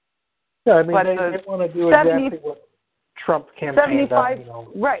do. Yeah, I mean, they want to do exactly what Trump campaigned 75, on. You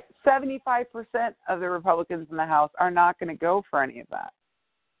know. Right. 75% of the Republicans in the House are not going to go for any of that.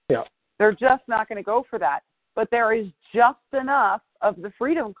 Yeah. They're just not going to go for that. But there is just enough of the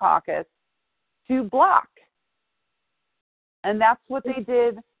Freedom Caucus to block. And that's what they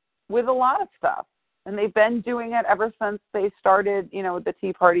did with a lot of stuff. And they've been doing it ever since they started, you know, the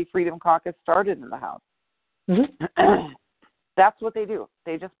Tea Party Freedom Caucus started in the House. That's what they do.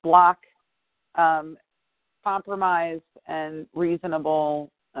 They just block compromised and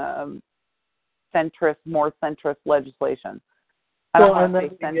reasonable centrist, more centrist legislation. I don't want to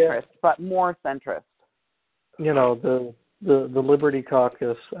say centrist, but more centrist. You know, the Liberty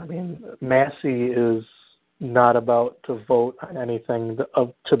Caucus, I mean, Massey is not about to vote on anything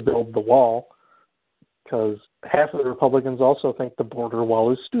to build the wall, because half of the Republicans also think the border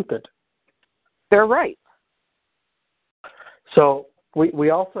wall is stupid. They're right. So we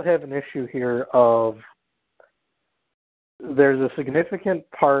also have an issue here of there's a significant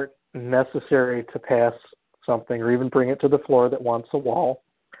part necessary to pass something or even bring it to the floor that wants a wall.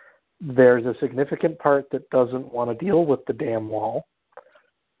 There's a significant part that doesn't want to deal with the damn wall.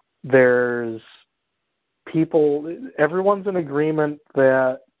 There's people, everyone's in agreement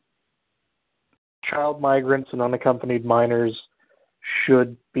that child migrants and unaccompanied minors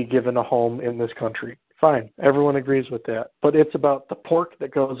should be given a home in this country. Fine, everyone agrees with that. But it's about the pork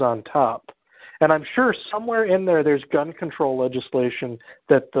that goes on top. And I'm sure somewhere in there's gun control legislation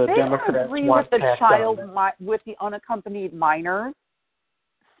that the Democrats want with the child, with the unaccompanied minors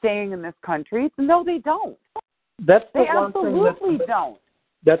staying in this country. No, they don't. They absolutely don't.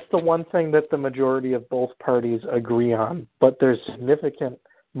 That's the one thing that the majority of both parties agree on. But there's significant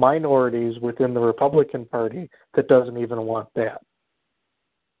minorities within the Republican Party that doesn't even want that.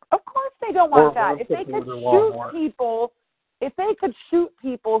 Of course they don't want that. If they could shoot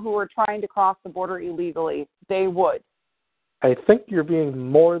people who are trying to cross the border illegally, they would. I think you're being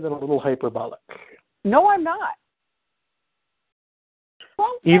more than a little hyperbolic. No, I'm not.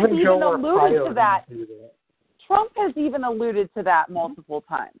 Trump has even alluded to that. Trump has even alluded to that multiple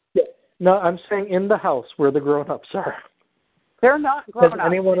times. Yeah. No, I'm saying in the House where the grown-ups are. They're not grown-ups. Has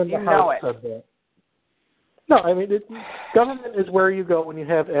anyone in the House said that? No, I mean, government is where you go when you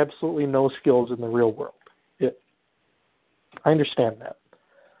have absolutely no skills in the real world. I understand that.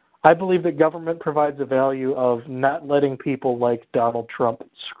 I believe that government provides a value of not letting people like Donald Trump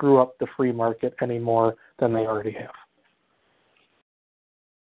screw up the free market any more than they already have.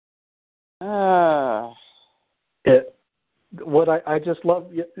 I just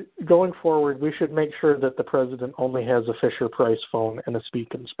love, going forward, we should make sure that the president only has a Fisher-Price phone and a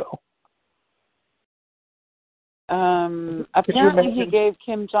speak and spell. Apparently he gave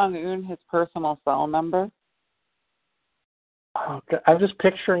Kim Jong-un his personal cell number. Oh, God. I'm just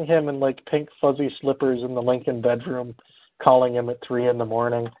picturing him in like pink fuzzy slippers in the Lincoln bedroom, calling him at 3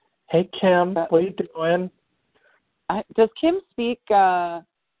 a.m. Hey Kim, what are you doing? Does Kim speak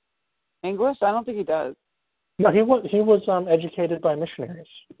English? I don't think he does. No, he was educated by missionaries,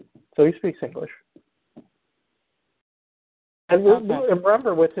 so he speaks English. And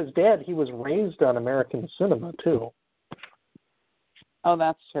remember, with his dad, he was raised on American cinema too. Oh,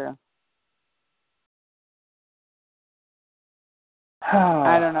 that's true.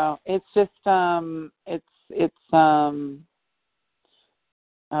 I don't know. It's just on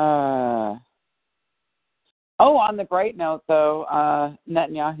the bright note though,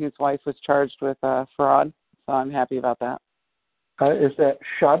 Netanyahu's wife was charged with fraud, so I'm happy about that. Is that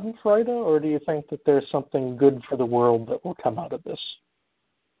schadenfreude, or do you think that there's something good for the world that will come out of this?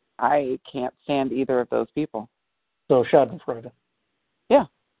 I can't stand either of those people. So schadenfreude. Yeah.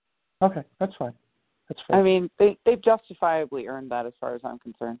 Okay, that's fine. That's fair. I mean, they've justifiably earned that as far as I'm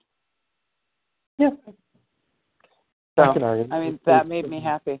concerned. Yeah. So, I can argue. I mean, that made me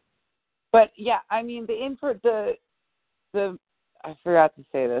happy. But yeah, I mean, the I forgot to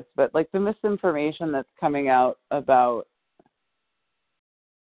say this, but like the misinformation that's coming out about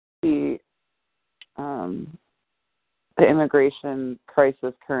the immigration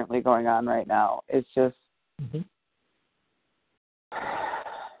crisis currently going on right now is just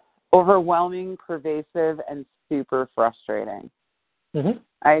overwhelming, pervasive, and super frustrating.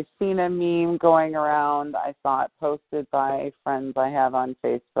 I've seen a meme going around. I saw it posted by friends I have on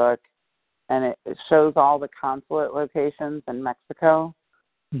Facebook, and it shows all the consulate locations in Mexico.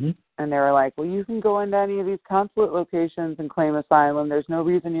 And they were like, well, you can go into any of these consulate locations and claim asylum. There's no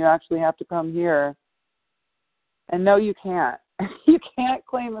reason you actually have to come here. And no, you can't. You can't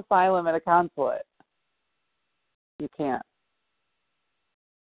claim asylum at a consulate. You can't.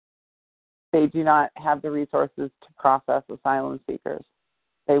 They do not have the resources to process asylum seekers.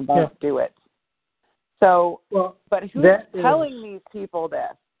 They won't do it. So, but who's telling these people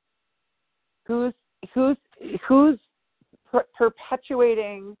this? Who's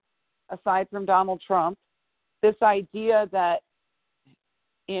perpetuating, aside from Donald Trump, this idea that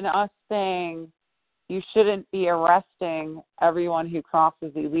in us saying you shouldn't be arresting everyone who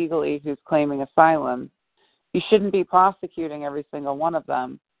crosses illegally who's claiming asylum, you shouldn't be prosecuting every single one of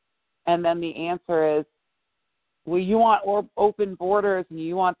them. And then the answer is, well, you want open borders and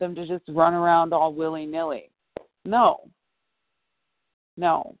you want them to just run around all willy-nilly. No.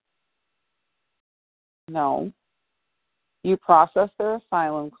 You process their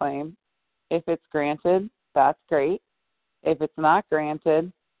asylum claim. If it's granted, that's great. If it's not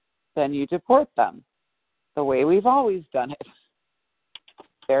granted, then you deport them the way we've always done it.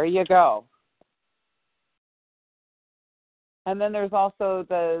 There you go. And then there's also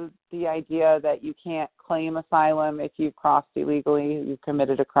the idea that you can't claim asylum if you've crossed illegally, you've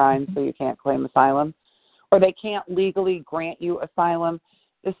committed a crime, so you can't claim asylum. Or they can't legally grant you asylum.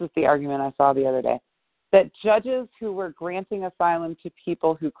 This is the argument I saw the other day, that judges who were granting asylum to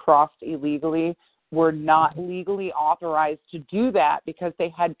people who crossed illegally were not legally authorized to do that because they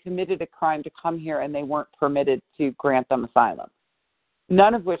had committed a crime to come here and they weren't permitted to grant them asylum.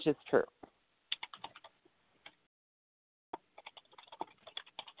 None of which is true.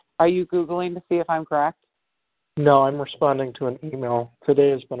 Are you Googling to see if I'm correct? No, I'm responding to an email. Today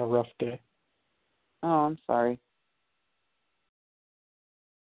has been a rough day. Oh, I'm sorry.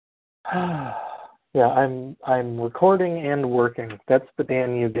 Yeah, I'm recording and working. That's the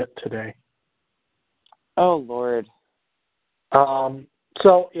Dan you get today. Oh, Lord.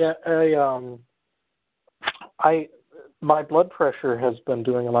 So yeah, my blood pressure has been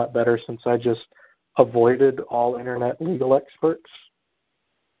doing a lot better since I just avoided all internet legal experts.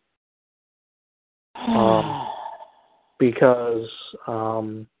 Because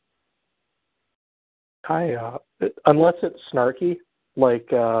unless it's snarky, like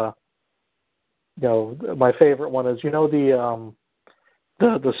my favorite one is the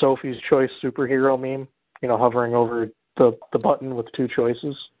Sophie's Choice superhero meme, hovering over the button with two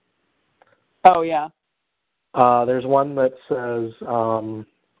choices. Oh yeah. There's one that says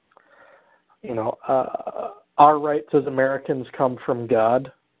our rights as Americans come from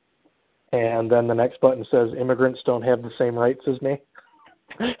God. And then the next button says, immigrants don't have the same rights as me.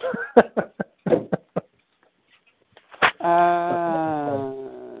 That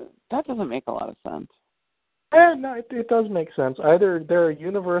doesn't make a lot of sense. No, it does make sense. Either there are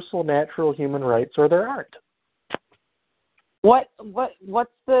universal natural human rights or there aren't. Are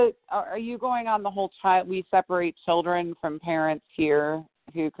you going on the whole we separate children from parents here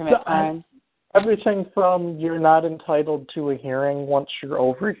who commit crimes? Everything from you're not entitled to a hearing once you're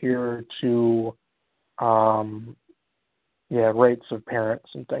over here to, rights of parents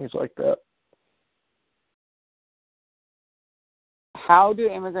and things like that. How do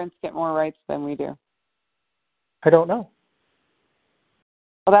immigrants get more rights than we do? I don't know.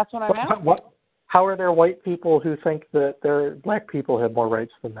 Well, that's what I'm asking. How are there white people who think that their black people have more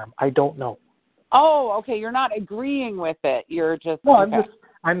rights than them? I don't know. Oh, okay. You're not agreeing with it. You're just... No, okay.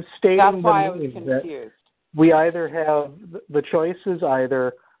 I'm stating that's why I was that confused. we either have... The choice is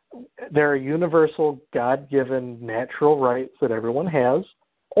either there are universal God-given natural rights that everyone has,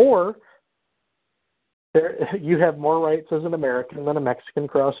 or you have more rights as an American than a Mexican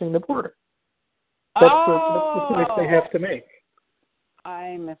crossing the border. That's the choice they have to make.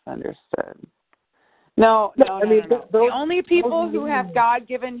 I misunderstood. No. The only people who have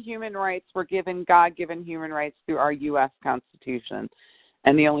God-given human rights were given God-given human rights through our U.S. Constitution.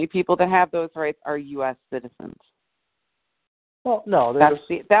 And the only people that have those rights are U.S. citizens. Well, no.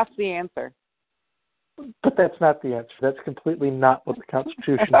 That's the answer. But that's not the answer. That's completely not what the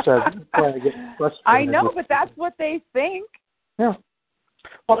Constitution says. I know, but that's what they think. Yeah.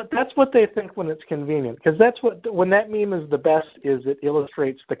 Well, that's what they think when it's convenient, because that's when that meme is the best, is it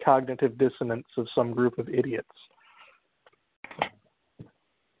illustrates the cognitive dissonance of some group of idiots.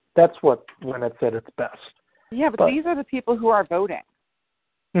 That's when it's at its best. Yeah, but these are the people who are voting.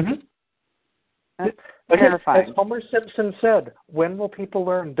 Mm-hmm. That's terrifying. As Homer Simpson said, when will people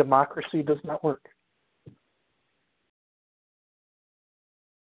learn democracy does not work?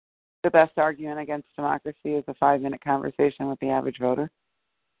 The best argument against democracy is a 5-minute conversation with the average voter.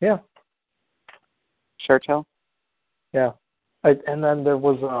 Yeah. Churchill. Yeah. And then there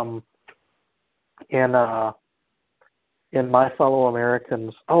was in My Fellow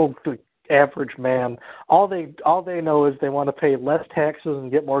Americans, the average man, all they know is they want to pay less taxes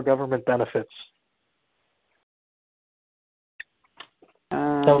and get more government benefits.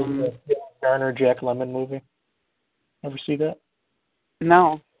 That was the Garner Jack Lemmon movie. Ever see that?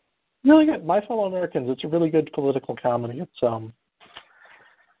 No. Really good. My Fellow Americans. It's a really good political comedy. It's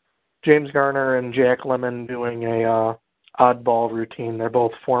James Garner and Jack Lemmon doing a oddball routine. They're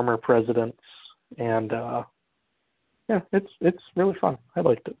both former presidents, and it's really fun. I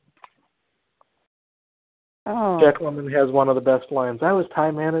liked it. Oh. Jack Lemmon has one of the best lines. I was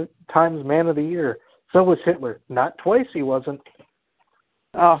Times Man of the Year. So was Hitler. Not twice he wasn't.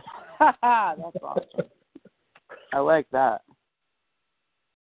 Oh, that's awesome. I like that.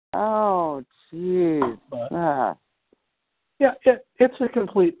 Oh, jeez. Yeah, it's a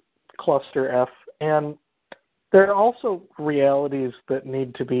complete cluster F, and there are also realities that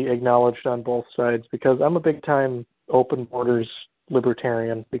need to be acknowledged on both sides, because I'm a big-time open borders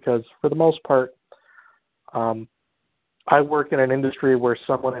libertarian, because for the most part, I work in an industry where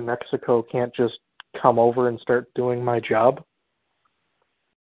someone in Mexico can't just come over and start doing my job.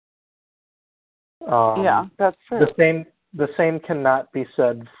 Yeah, that's true. The same cannot be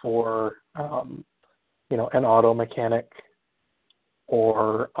said for, an auto mechanic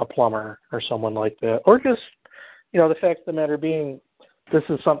or a plumber or someone like that. Or just, the fact of the matter being, this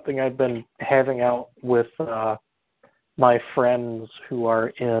is something I've been having out with my friends who are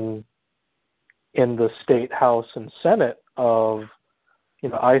in the state house and senate of,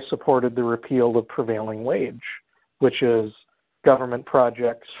 I supported the repeal of prevailing wage, which is government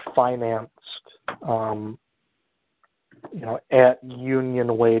projects financed at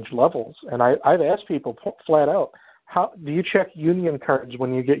union wage levels. And I've asked people flat out, how do you check union cards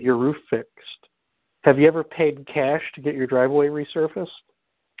when you get your roof fixed? Have you ever paid cash to get your driveway resurfaced?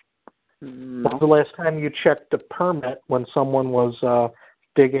 When was the last time you checked a permit when someone was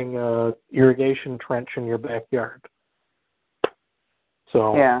digging a irrigation trench in your backyard?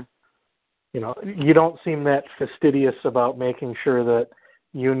 So, yeah. You don't seem that fastidious about making sure that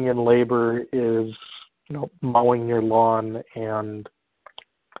union labor is mowing your lawn and,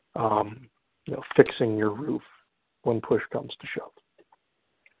 fixing your roof when push comes to shove.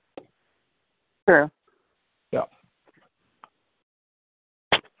 True. Yeah.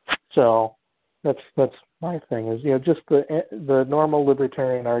 So that's my thing is, just the normal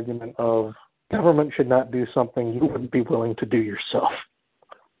libertarian argument of government should not do something you wouldn't be willing to do yourself.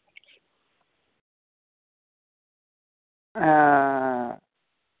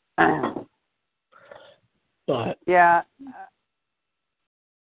 But yeah.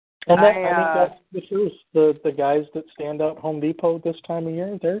 And I think that's the truth. The guys that stand out Home Depot this time of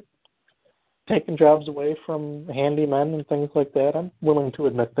year, they're taking jobs away from handymen and things like that. I'm willing to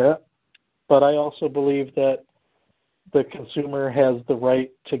admit that. But I also believe that the consumer has the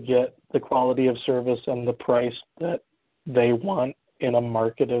right to get the quality of service and the price that they want in a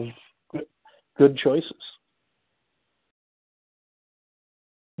market of good choices.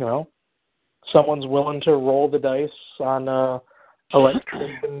 Someone's willing to roll the dice on a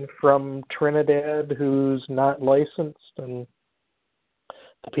electrician from Trinidad who's not licensed, and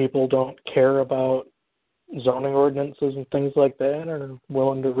the people don't care about zoning ordinances and things like that and are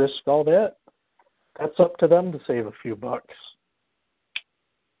willing to risk all that. That's up to them to save a few bucks.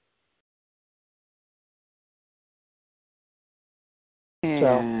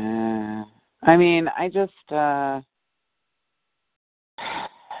 Yeah. I mean, I just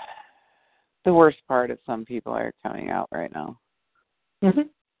the worst part is some people are coming out right now. Mm-hmm.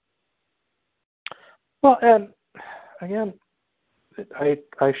 Well, and again, I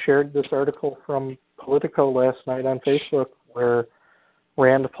shared this article from Politico last night on Facebook where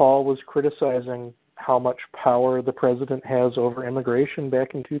Rand Paul was criticizing how much power the president has over immigration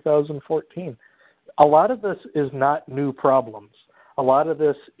back in 2014. A lot of this is not new problems. A lot of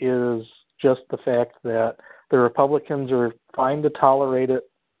this is just the fact that the Republicans are fine to tolerate it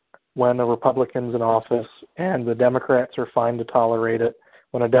when a Republican's in office, and the Democrats are fine to tolerate it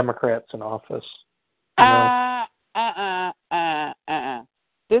when a Democrat's in office. You know?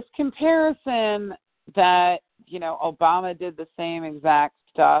 This comparison that, Obama did the same exact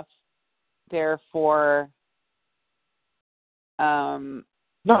stuff, therefore...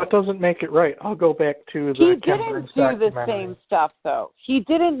 No, it doesn't make it right. I'll go back to the He didn't do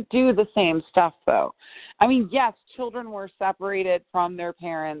the same stuff, though. I mean, yes, children were separated from their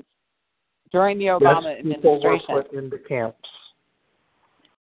parents during the Obama administration. People were put into camps.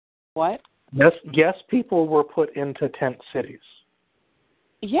 What? Yes, people were put into tent cities.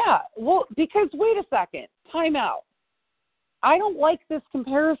 Yeah, well, because, wait a second, time out. I don't like this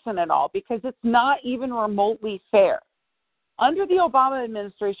comparison at all because it's not even remotely fair. Under the Obama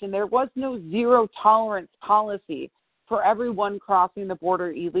administration, there was no zero tolerance policy for everyone crossing the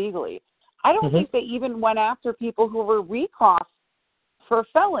border illegally. I don't think they even went after people who were recrossed for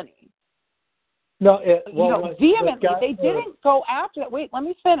felony. No, vehemently. They didn't go after that. Wait, let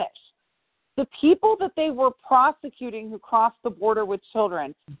me finish. The people that they were prosecuting who crossed the border with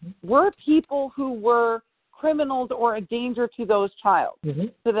children were people who were criminals or a danger to to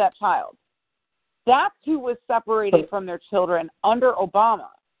that child. That's who was separated from their children under Obama.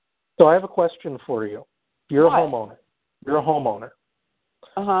 So I have a question for you. You're a homeowner.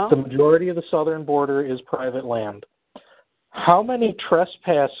 The majority of the southern border is private land. How many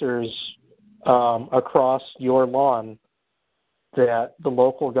trespassers across your lawn that the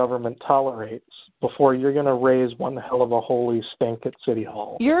local government tolerates before you're going to raise one hell of a holy stink at City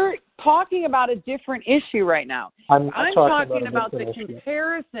Hall? You're talking about a different issue right now. I'm talking about the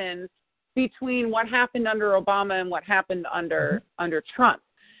comparisons between what happened under Obama and what happened under Trump.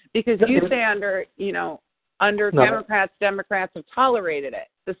 Because you say under Democrats have tolerated it,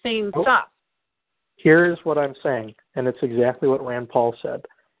 the same stuff. Here's what I'm saying, and it's exactly what Rand Paul said,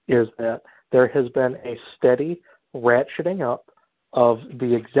 is that there has been a steady ratcheting up of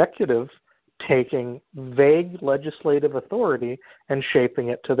the executive taking vague legislative authority and shaping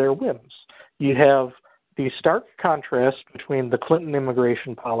it to their whims. You have the stark contrast between the Clinton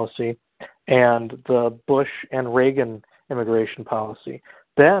immigration policy and the Bush and Reagan immigration policy.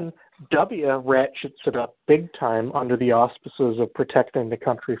 Then W ratchets it up big time under the auspices of protecting the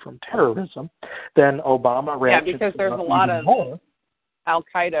country from terrorism. Then Obama ratchets it up. Yeah, because there's a lot of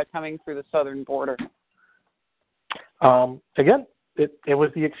Al-Qaeda coming through the southern border. Again, it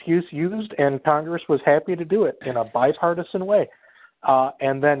was the excuse used, and Congress was happy to do it in a bipartisan way.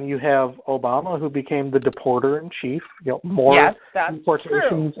 And then you have Obama, who became the deporter-in-chief, more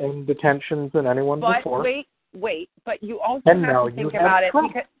deportations and detentions than anyone before. Wait, but you also have to think about it.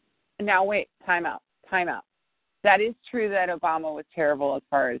 Now, wait, time out. That is true that Obama was terrible as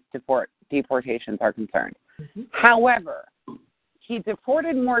far as deportations are concerned. However, he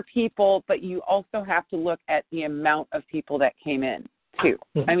deported more people, but you also have to look at the amount of people that came in, too.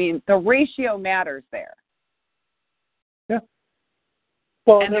 I mean, the ratio matters there. Yeah.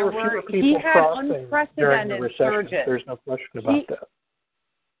 Well, and there were fewer people crossing during the recession. Surges. There's no question about that.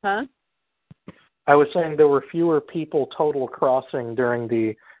 Huh? I was saying there were fewer people total crossing during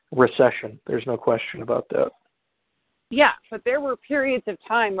the recession. There's no question about that. Yeah, but there were periods of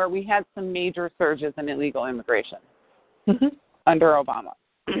time where we had some major surges in illegal immigration under Obama.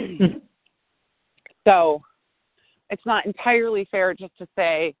 So it's not entirely fair just to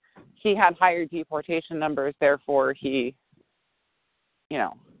say he had higher deportation numbers, therefore he,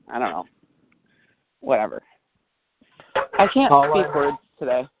 I don't know, whatever. I can't speak words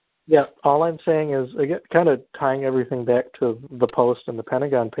today. Yeah, all I'm saying is, again, kind of tying everything back to the Post and the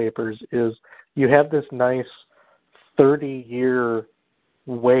Pentagon Papers, is you have this nice 30-year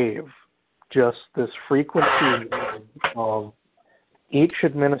wave, just this frequency of each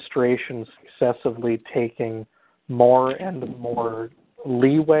administration successively taking more and more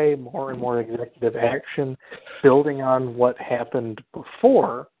leeway, more and more executive action, building on what happened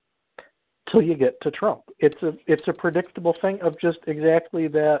before, till you get to Trump. It's a predictable thing of just exactly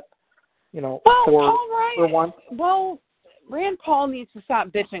that. For once. Well, Rand Paul needs to stop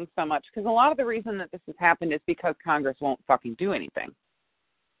bitching so much, because a lot of the reason that this has happened is because Congress won't fucking do anything.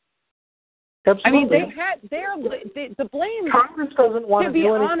 Absolutely. I mean, the blame. Congress doesn't want to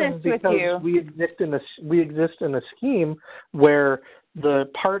do anything because we exist in a scheme where the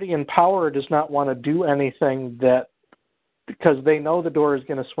party in power does not want to do anything because they know the door is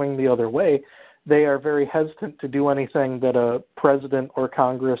going to swing the other way. They are very hesitant to do anything that a president or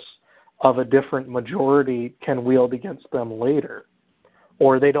Congress of a different majority can wield against them later.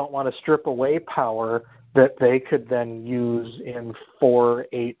 Or they don't want to strip away power that they could then use in 4,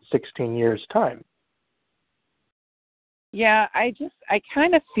 8, 16 years' time. Yeah, I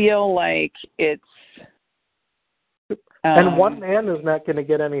kind of feel like it's... and one man is not going to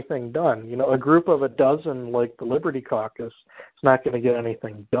get anything done. You know, a group of a dozen, like the Liberty Caucus, is not going to get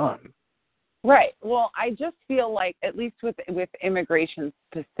anything done. Right. Well, I just feel like, at least with immigration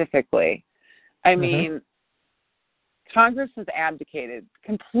specifically, I mean, Congress has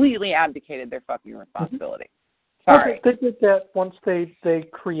completely abdicated their fucking responsibility. Sorry. They did that once they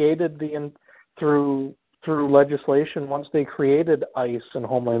created through legislation, once they created ICE and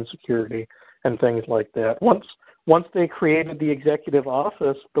Homeland Security and things like that. Once they created the executive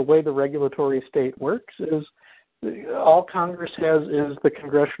office, the way the regulatory state works is all Congress has is the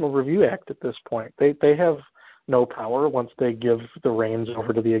Congressional Review Act at this point. They have no power once they give the reins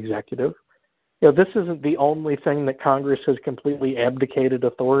over to the executive. You know, this isn't the only thing that Congress has completely abdicated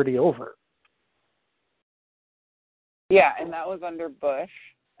authority over. Yeah, and that was under Bush,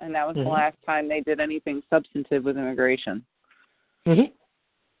 and that was the last time they did anything substantive with immigration. Mm-hmm.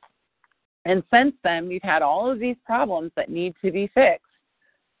 And since then, we've had all of these problems that need to be fixed.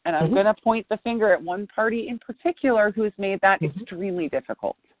 And I'm going to point the finger at one party in particular who's made that extremely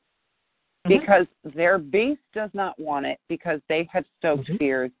difficult. Because their base does not want it, because they have stoked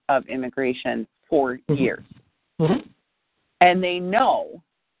fears of immigration for years. And they know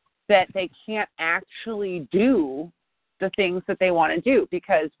that they can't actually do the things that they want to do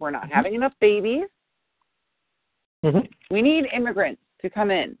because we're not having enough babies. We need immigrants to come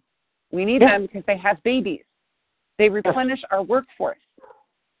in. We need them because they have babies. They replenish our workforce.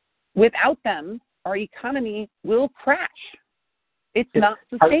 Without them, our economy will crash. It's not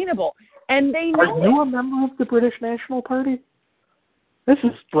sustainable. And they know Are you a member of the British National Party? This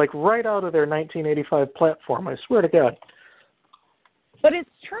is like right out of their 1985 platform, I swear to God. But it's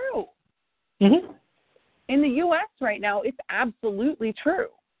true. In the U.S. right now, it's absolutely true.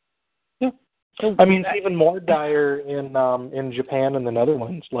 I mean, it's even more dire in Japan and the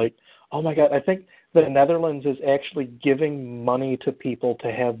Netherlands. Like, oh my God, I think the Netherlands is actually giving money to people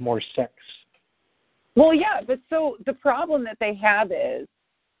to have more sex. Well, yeah, but so the problem that they have is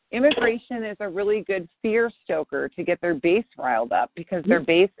immigration is a really good fear stoker to get their base riled up because their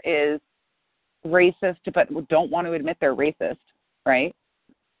base is racist but don't want to admit they're racist, right?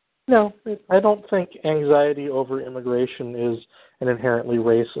 No, I don't think anxiety over immigration is an inherently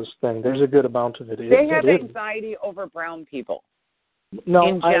racist thing. There's a good amount of it. They have anxiety over brown people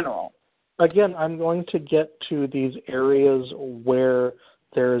in general. Again, I'm going to get to these areas where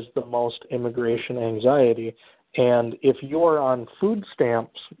there's the most immigration anxiety. And if you're on food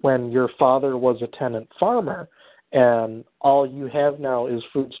stamps when your father was a tenant farmer and all you have now is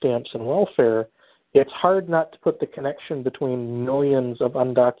food stamps and welfare, it's hard not to put the connection between millions of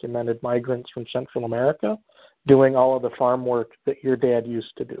undocumented migrants from Central America doing all of the farm work that your dad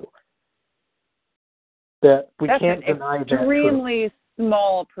used to do. That we can't deny that. That's an extremely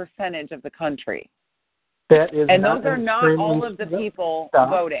small percentage of the country. That is, and those are not all of the people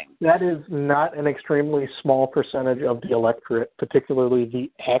voting. That is not an extremely small percentage of the electorate, particularly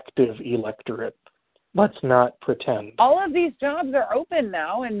the active electorate. Let's not pretend. All of these jobs are open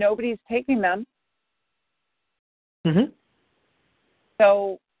now, and nobody's taking them.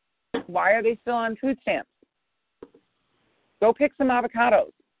 So why are they still on food stamps? Go pick some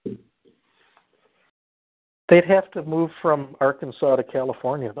avocados. They'd have to move from Arkansas to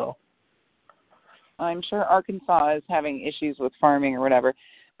California, though. I'm sure Arkansas is having issues with farming or whatever.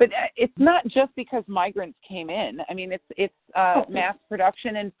 But it's not just because migrants came in. I mean, it's mass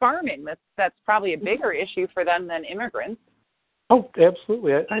production and farming. That's probably a bigger issue for them than immigrants. Oh,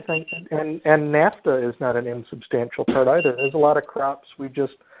 absolutely. I think. And NAFTA is not an insubstantial part either. There's a lot of crops we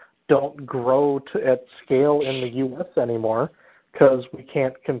just don't grow at scale in the U.S. anymore because we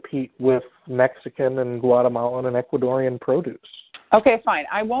can't compete with Mexican and Guatemalan and Ecuadorian produce. Okay, fine.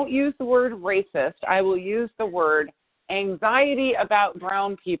 I won't use the word racist. I will use the word anxiety about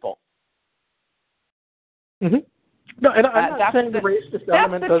brown people. No, and I'm not saying the racist element doesn't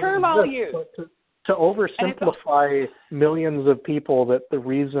exist. That's the term I'll use. To oversimplify millions of people that the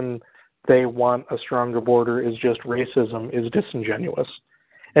reason they want a stronger border is just racism is disingenuous.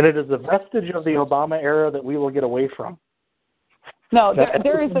 And it is a vestige of the Obama era that we will get away from. No,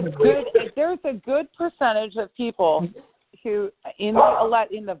 there's a good percentage of people who in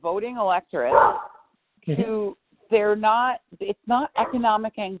the voting electorate who it's not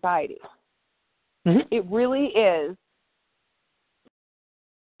economic anxiety. It really is.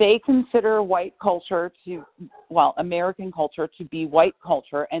 They consider white culture American culture to be white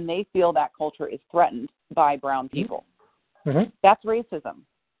culture, and they feel that culture is threatened by brown people. That's racism.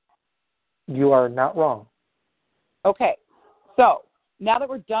 You are not wrong. Okay, so now that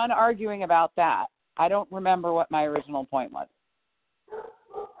we're done arguing about that, I don't remember what my original point was.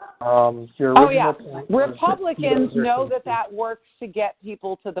 Your original point was Republicans know that works to get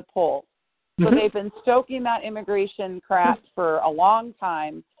people to the polls. So they've been stoking that immigration crap for a long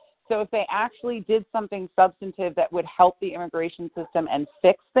time. So if they actually did something substantive that would help the immigration system and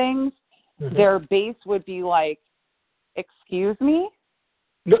fix things, their base would be like, excuse me?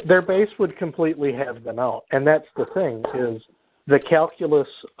 Their base would completely have them out. And that's the thing, is the calculus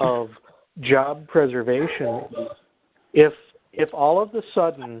of job preservation. If all of a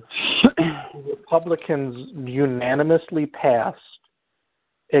sudden Republicans unanimously passed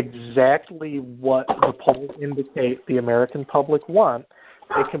exactly what the polls indicate the American public want,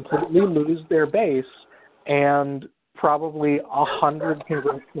 they completely lose their base, and probably 100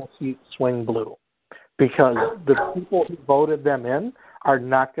 congressional seats swing blue, because the people who voted them in are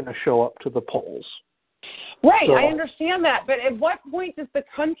not going to show up to the polls. Right, So, I understand that, but at what point does the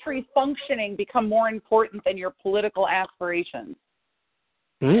country functioning become more important than your political aspirations?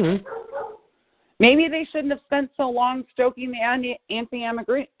 Mm-hmm. Maybe they shouldn't have spent so long stoking the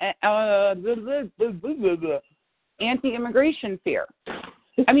anti-immigration fear.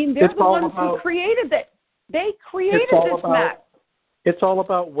 I mean, they're the ones who created that. They created this mess. It's all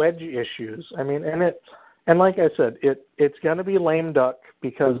about wedge issues. I mean, and like I said, it's going to be lame duck,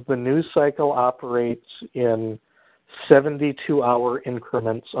 because the news cycle operates in 72-hour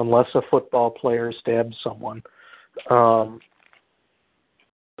increments unless a football player stabs someone.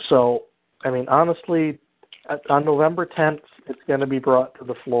 So, I mean, honestly, on November 10th, it's going to be brought to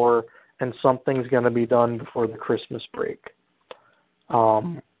the floor, and something's going to be done before the Christmas break.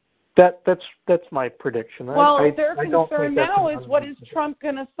 That's my prediction. Well, their concern now is, what is Trump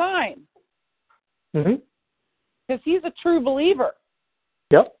going to sign? Mm-hmm. Because he's a true believer.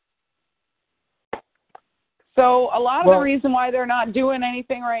 Yep. So a lot of the reason why they're not doing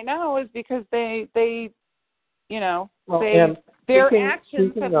anything right now is because their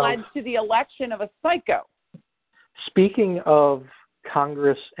actions have led to the election of a psycho. Speaking of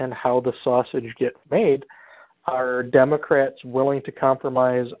Congress and how the sausage gets made, are Democrats willing to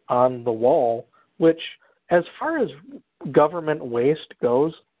compromise on the wall, which, as far as government waste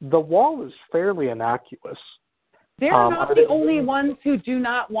goes, the wall is fairly innocuous. They're not the only ones who do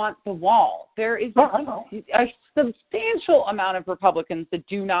not want the wall. There is a substantial amount of Republicans that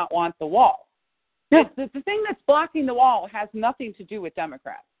do not want the wall. Yeah. The thing that's blocking the wall has nothing to do with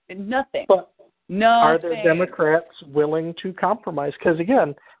Democrats. Nothing. But nothing. Are there Democrats willing to compromise? Because,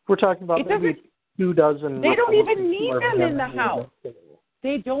 again, we're talking about maybe 2 dozen. They don't even need them in the House.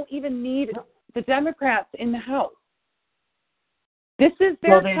 They don't even need the Democrats in the House. This is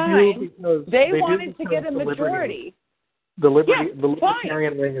their time. They wanted to get a majority. The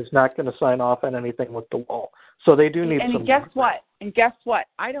Libertarian wing is not going to sign off on anything with the wall. So they do need some. And guess what?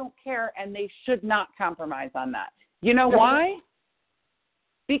 I don't care, and they should not compromise on that. You know why?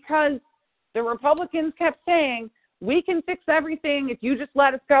 Because the Republicans kept saying, we can fix everything if you just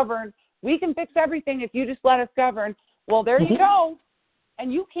let us govern. We can fix everything if you just let us govern. Well, there you go.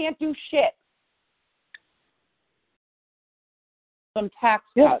 And you can't do shit. Some tax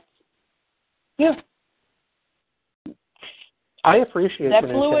cuts. Yeah. I appreciate that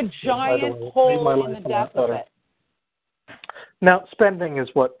blew a giant hole in the deficit. Now, spending is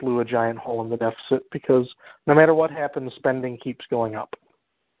what blew a giant hole in the deficit, because no matter what happens, spending keeps going up.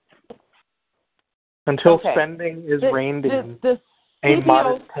 Until spending is reined in, a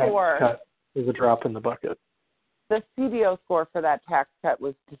modest tax cut is a drop in the bucket. The CBO score for that tax cut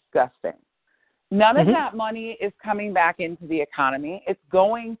was disgusting. None of that money is coming back into the economy. It's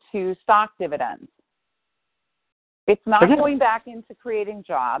going to stock dividends. It's not going back into creating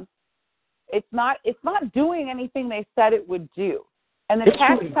jobs. It's not doing anything they said it would do. And the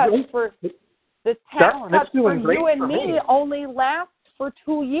tax cuts for you and me only last for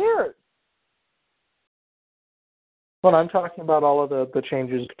 2 years. Well, I'm talking about all of the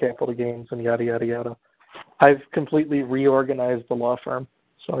changes to capital gains and yada, yada, yada. I've completely reorganized the law firm,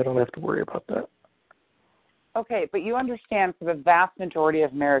 so I don't have to worry about that. Okay, but you understand, for the vast majority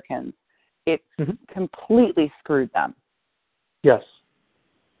of Americans, it completely screwed them. Yes.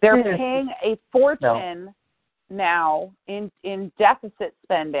 They're paying a fortune now in deficit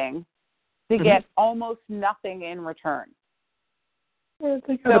spending to get almost nothing in return. Yeah,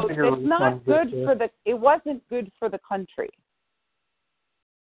 so it's not good it wasn't good for the country.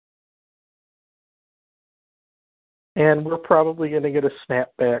 And we're probably going to get a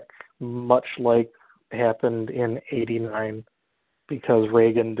snapback, much like happened in '89, because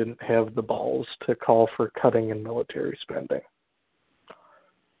Reagan didn't have the balls to call for cutting in military spending.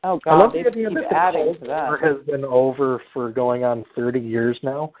 Oh, I love God, they the idea keep that the adding Cold to that. War has been over for going on 30 years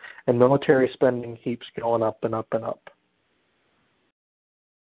now, and military spending keeps going up and up and up.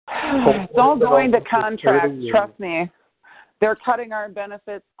 It's all going to contracts, trust me. They're cutting our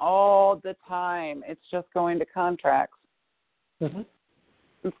benefits all the time. It's just going to contracts. Mm-hmm.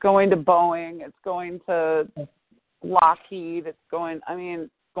 It's going to Boeing. It's going to Lockheed. It's going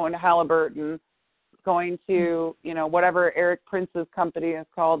to Halliburton. It's going to, whatever Eric Prince's company is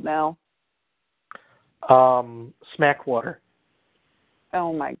called now. Smackwater.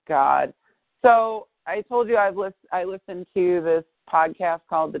 Oh, my God. So I told you I listened to this podcast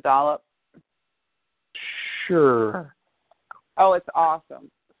called The Dollop. Sure. Oh, it's awesome.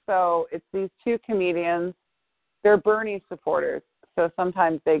 So it's these two comedians. They're Bernie supporters, so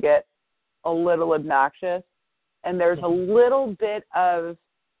sometimes they get a little obnoxious. And there's a little bit of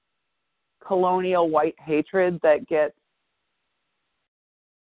colonial white hatred that gets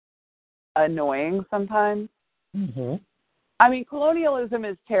annoying sometimes. Mm-hmm. I mean, colonialism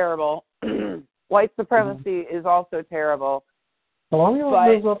is terrible. White supremacy is also terrible.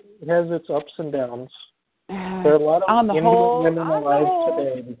 Colonialism has its ups and downs. There are a lot of Indian women alive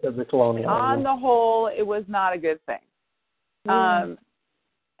today because of colonialism. On the whole, it was not a good thing.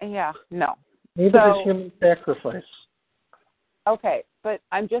 Yeah, no. Neither is human sacrifice. Okay, but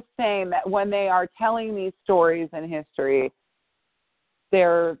I'm just saying that when they are telling these stories in history, they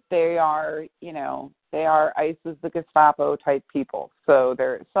are ISIS, the Gestapo type people. So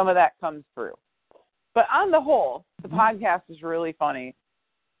some of that comes through. But on the whole, the podcast is really funny.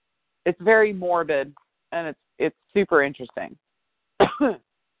 It's very morbid, and it's super interesting.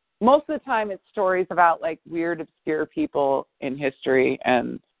 Most of the time, it's stories about like weird, obscure people in history,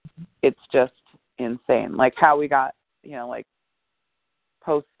 and it's just insane. Like how we got, like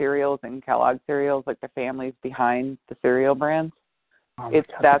Post cereals and Kellogg cereals, like the families behind the cereal brands.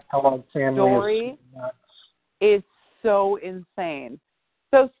 That story is so insane.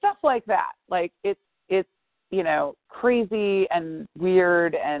 So stuff like that, like it's crazy and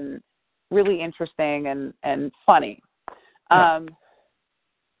weird and really interesting and funny. Yeah.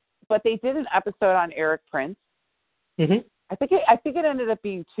 But they did an episode on Eric Prince. Mm-hmm. I think it ended up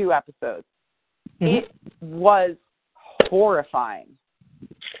being 2 episodes. Mm-hmm. It was horrifying.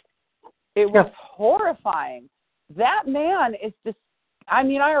 It was horrifying. That man is just, I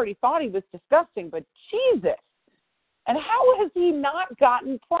already thought he was disgusting, but Jesus. And how has he not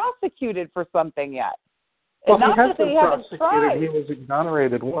gotten prosecuted for something yet? Well, not he has that they been haven't prosecuted. tried. He was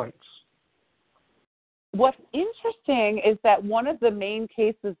exonerated once. What's interesting is that one of the main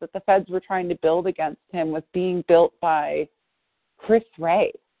cases that the feds were trying to build against him was being built by Chris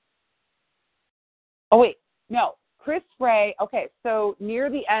Ray. Oh, wait, no. Chris Ray, okay, so near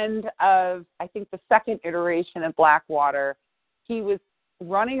the end of, I think, the second iteration of Blackwater, he was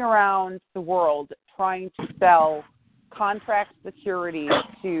running around the world trying to sell contract security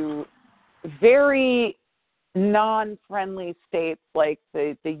to very non-friendly states like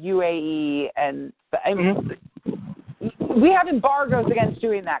the UAE and we have embargoes against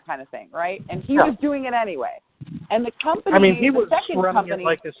doing that kind of thing, right? And he was doing it anyway. And the company, he was running company, it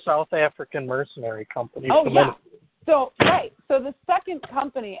like a South African mercenary company. Oh, yeah. So the second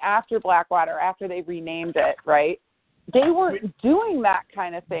company after Blackwater, after they renamed it, right, they weren't doing that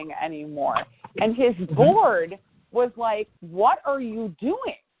kind of thing anymore. And his board was like, what are you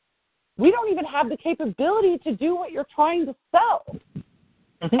doing? We don't even have the capability to do what you're trying to sell.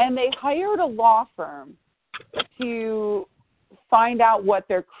 Mm-hmm. And they hired a law firm to find out what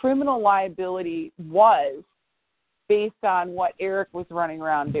their criminal liability was based on what Eric was running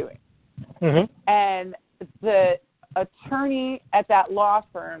around doing. Mm-hmm. And the attorney at that law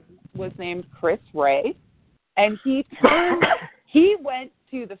firm was named Chris Ray, and he went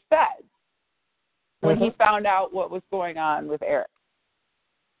to the feds when he found out what was going on with Eric.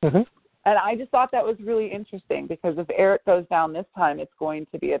 Mm-hmm. And I just thought that was really interesting because if Eric goes down this time, it's going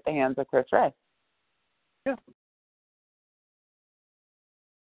to be at the hands of Chris Ray. Yeah.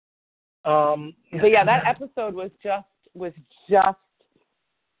 But yeah, that episode was just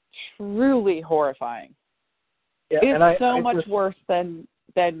truly horrifying. Yeah, it's so much worse than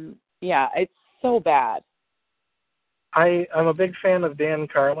it's so bad. I'm a big fan of Dan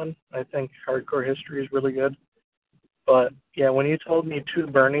Carlin. I think Hardcore History is really good. But yeah, when you told me 2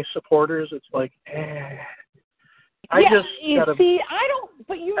 Bernie supporters, it's like, I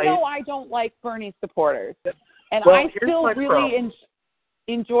don't like Bernie supporters, and I still really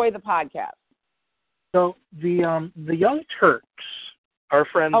enjoy the podcast. So the Young Turks, our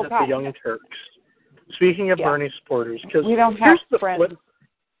friends at the Young Turks. Speaking of Bernie supporters, because we don't have friends.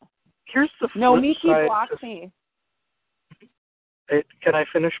 Here's the flip No, Miki side. blocks me. Can I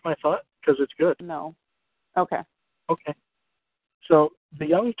finish my thought? Because it's good. No. Okay. Okay. So the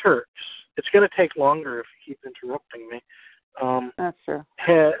Young Turks, it's going to take longer if you keep interrupting me. That's true.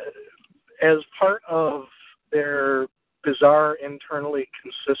 As part of their bizarre, internally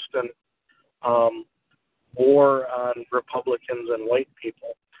consistent war on Republicans and white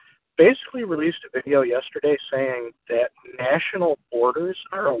people, basically released a video yesterday saying that national borders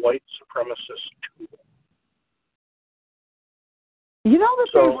are a white supremacist tool. You know that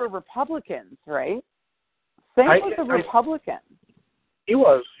they were Republicans, right? Same with the Republicans. He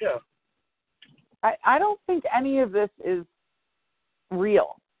was, yeah. I don't think any of this is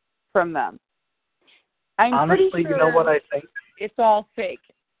real from them. I'm honestly, pretty sure you know what I think? It's all fake.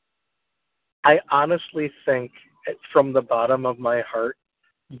 I honestly think, from the bottom of my heart,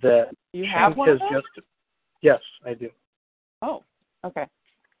 that you have one has of them? just. Yes, I do. Oh, okay.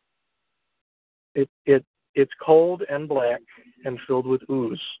 It's cold and black and filled with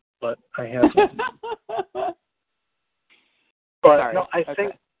ooze, but I have one. But sorry. No, I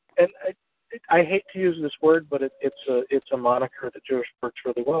think, and I hate to use this word, but it's a moniker that just works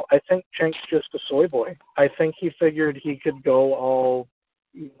really well. I think Cenk's just a soy boy. I think he figured he could go all,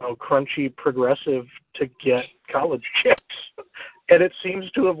 crunchy progressive to get college chicks, and it seems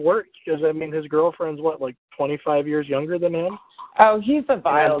to have worked. Because his girlfriend's 25 years younger than him. Oh, he's a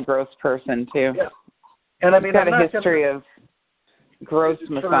vile, gross person too. Yeah, and he's got a history of gross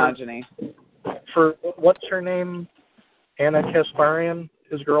misogyny. For what's her name? Anna Kasparian,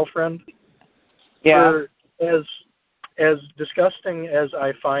 his girlfriend. Yeah. As disgusting as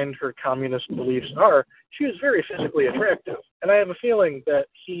I find her communist beliefs are, she is very physically attractive. And I have a feeling that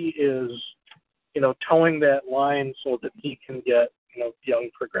he is, towing that line so that he can get, young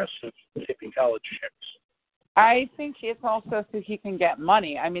progressive hippie college chicks. I think it's also so he can get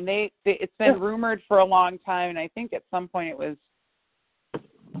money. It's been rumored for a long time, and I think at some point it was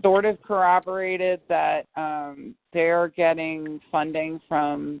sort of corroborated that they're getting funding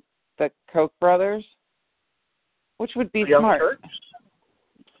from the Koch brothers, which would be smart. Turks?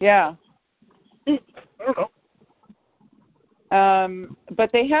 Yeah. I don't know.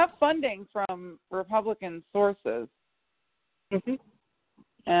 But they have funding from Republican sources. Mm-hmm.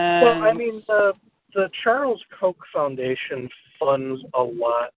 And the Charles Koch Foundation funds a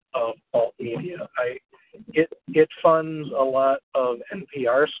lot of alt media. It funds a lot of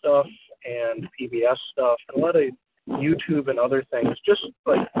NPR stuff and PBS stuff, and a lot of YouTube and other things. Just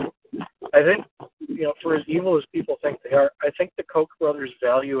I think, for as evil as people think they are, I think the Koch brothers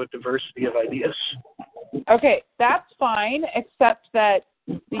value a diversity of ideas. Okay, that's fine, except that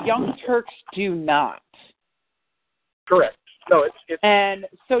the Young Turks do not. Correct. No, it's and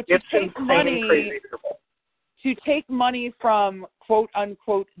so to take money from quote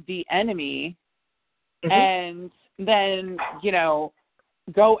unquote the enemy, mm-hmm. and then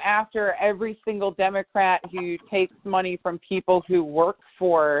go after every single Democrat who takes money from people who work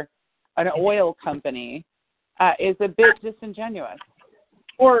for an oil company is a bit disingenuous.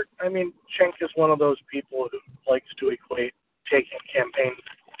 Or, Cenk is one of those people who likes to equate taking campaign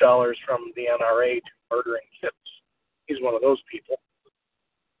dollars from the NRA to murdering kids. He's one of those people.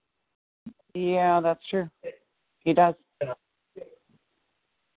 Yeah, that's true. He does. Yeah.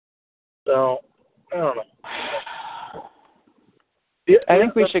 So, I don't know. I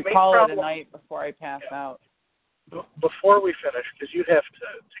think we should call it a night before I pass out. Before we finish, because you have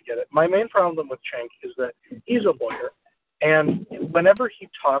to get it, my main problem with Cenk is that he's a lawyer, and whenever he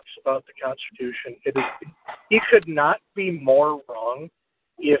talks about the Constitution, he could not be more wrong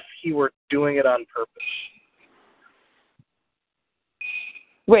if he were doing it on purpose.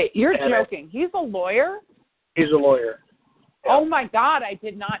 Wait, you're joking. He's a lawyer? He's a lawyer. Yeah. Oh, my God, I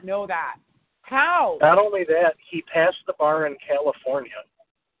did not know that. How? Not only that, he passed the bar in California.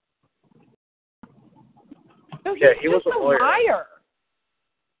 So he was a lawyer. Liar.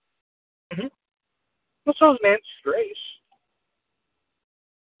 Mm-hmm. Well, so is Nancy Grace.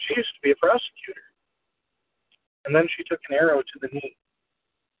 She used to be a prosecutor. And then she took an arrow to the knee.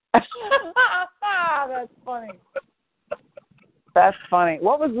 That's funny. That's funny.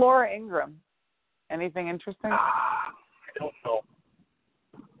 What was Laura Ingraham? Anything interesting? I don't know.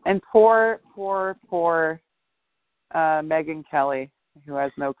 And poor Megyn Kelly, who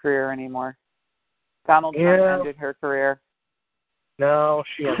has no career anymore. Donald Trump ended her career. No,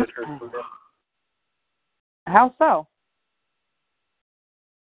 she ended her career. How so?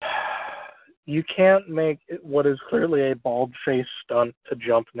 You can't make what is clearly a bald-faced stunt to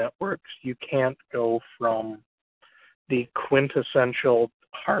jump networks. You can't go from the quintessential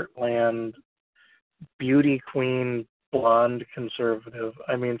heartland beauty queen blonde conservative.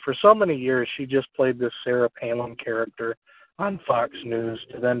 For so many years she just played this Sarah Palin character on Fox News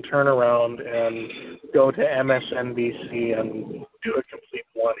to then turn around and go to MSNBC and do a complete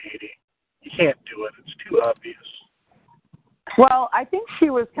 180. You can't do it. It's too obvious. Well, I think she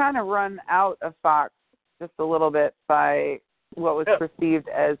was kind of run out of Fox just a little bit by what was perceived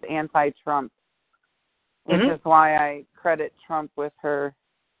as anti-Trump, which is why I credit Trump with her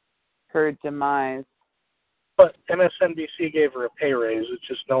demise. But MSNBC gave her a pay raise. It's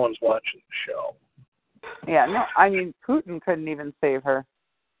just no one's watching the show. Yeah, no, I mean, Putin couldn't even save her.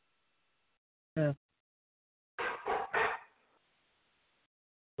 Yeah.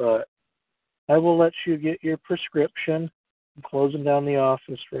 But I will let you get your prescription. I'm closing down the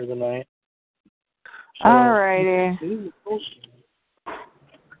office for the night. So, all righty.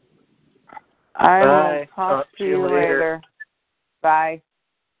 I will talk to you later. Bye.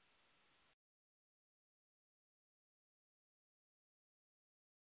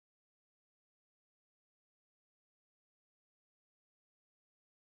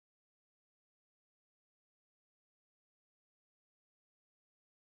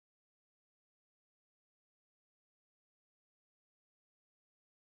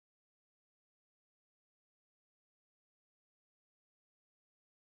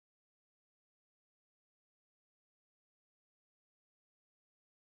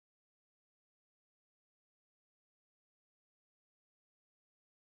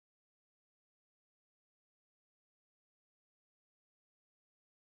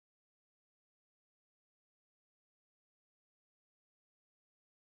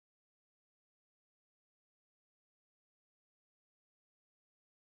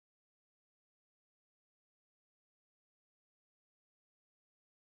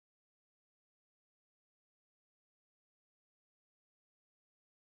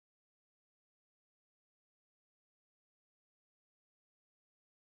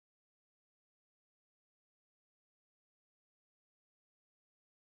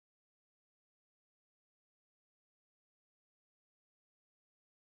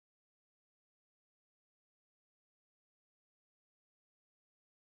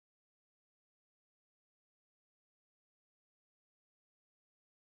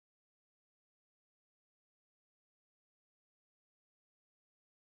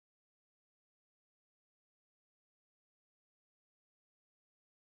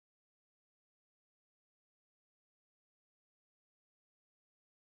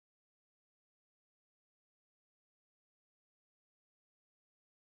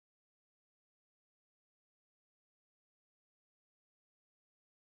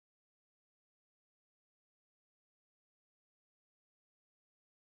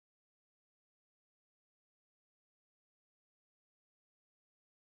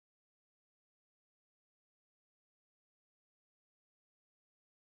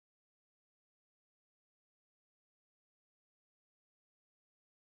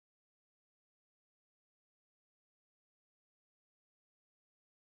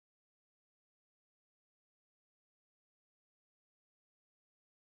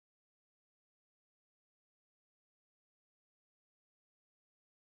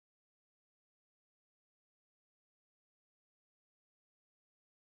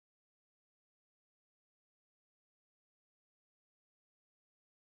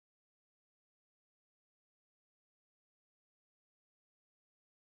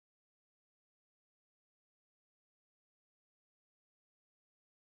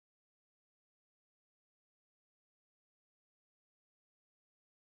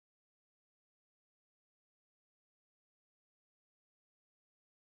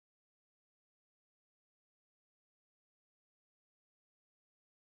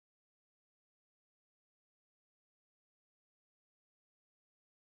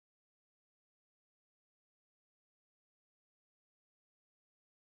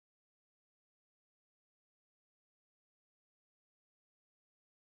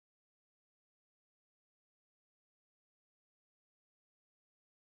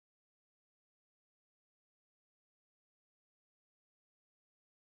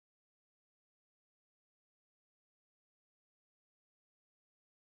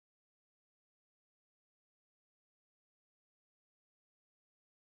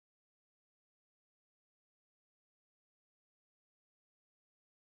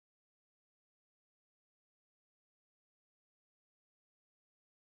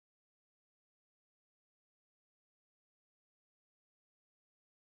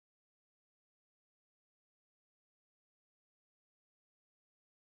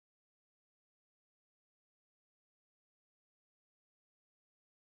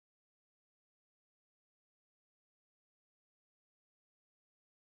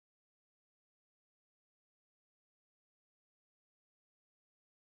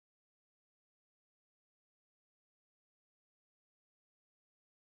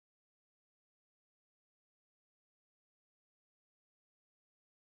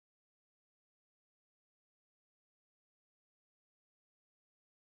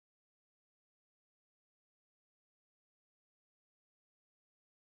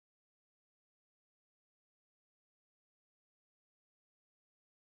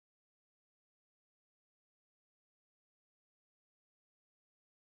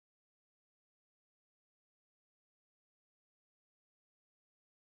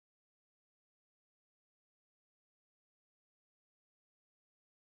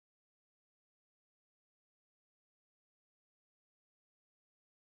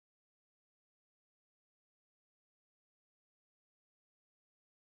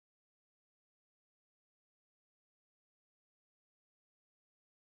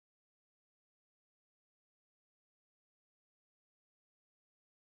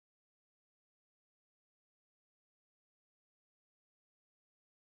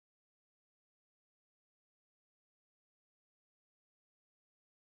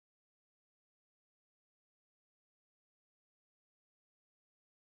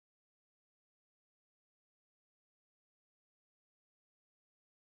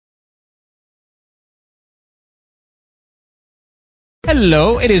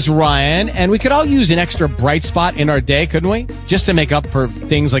 Hello, it is Ryan, and we could all use an extra bright spot in our day, couldn't we? Just to make up for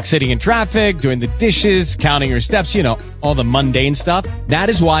things like sitting in traffic, doing the dishes, counting your steps, you know, all the mundane stuff. That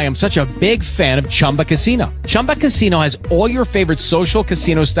is why I'm such a big fan of Chumba Casino. Chumba Casino has all your favorite social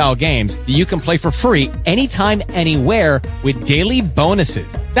casino-style games that you can play for free anytime, anywhere with daily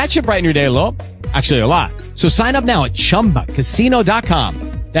bonuses. That should brighten your day a little. Actually, a lot. So sign up now at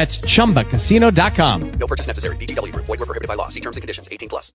ChumbaCasino.com. That's ChumbaCasino.com. No purchase necessary. VGW Group. Void where prohibited by law. See terms and conditions. 18+.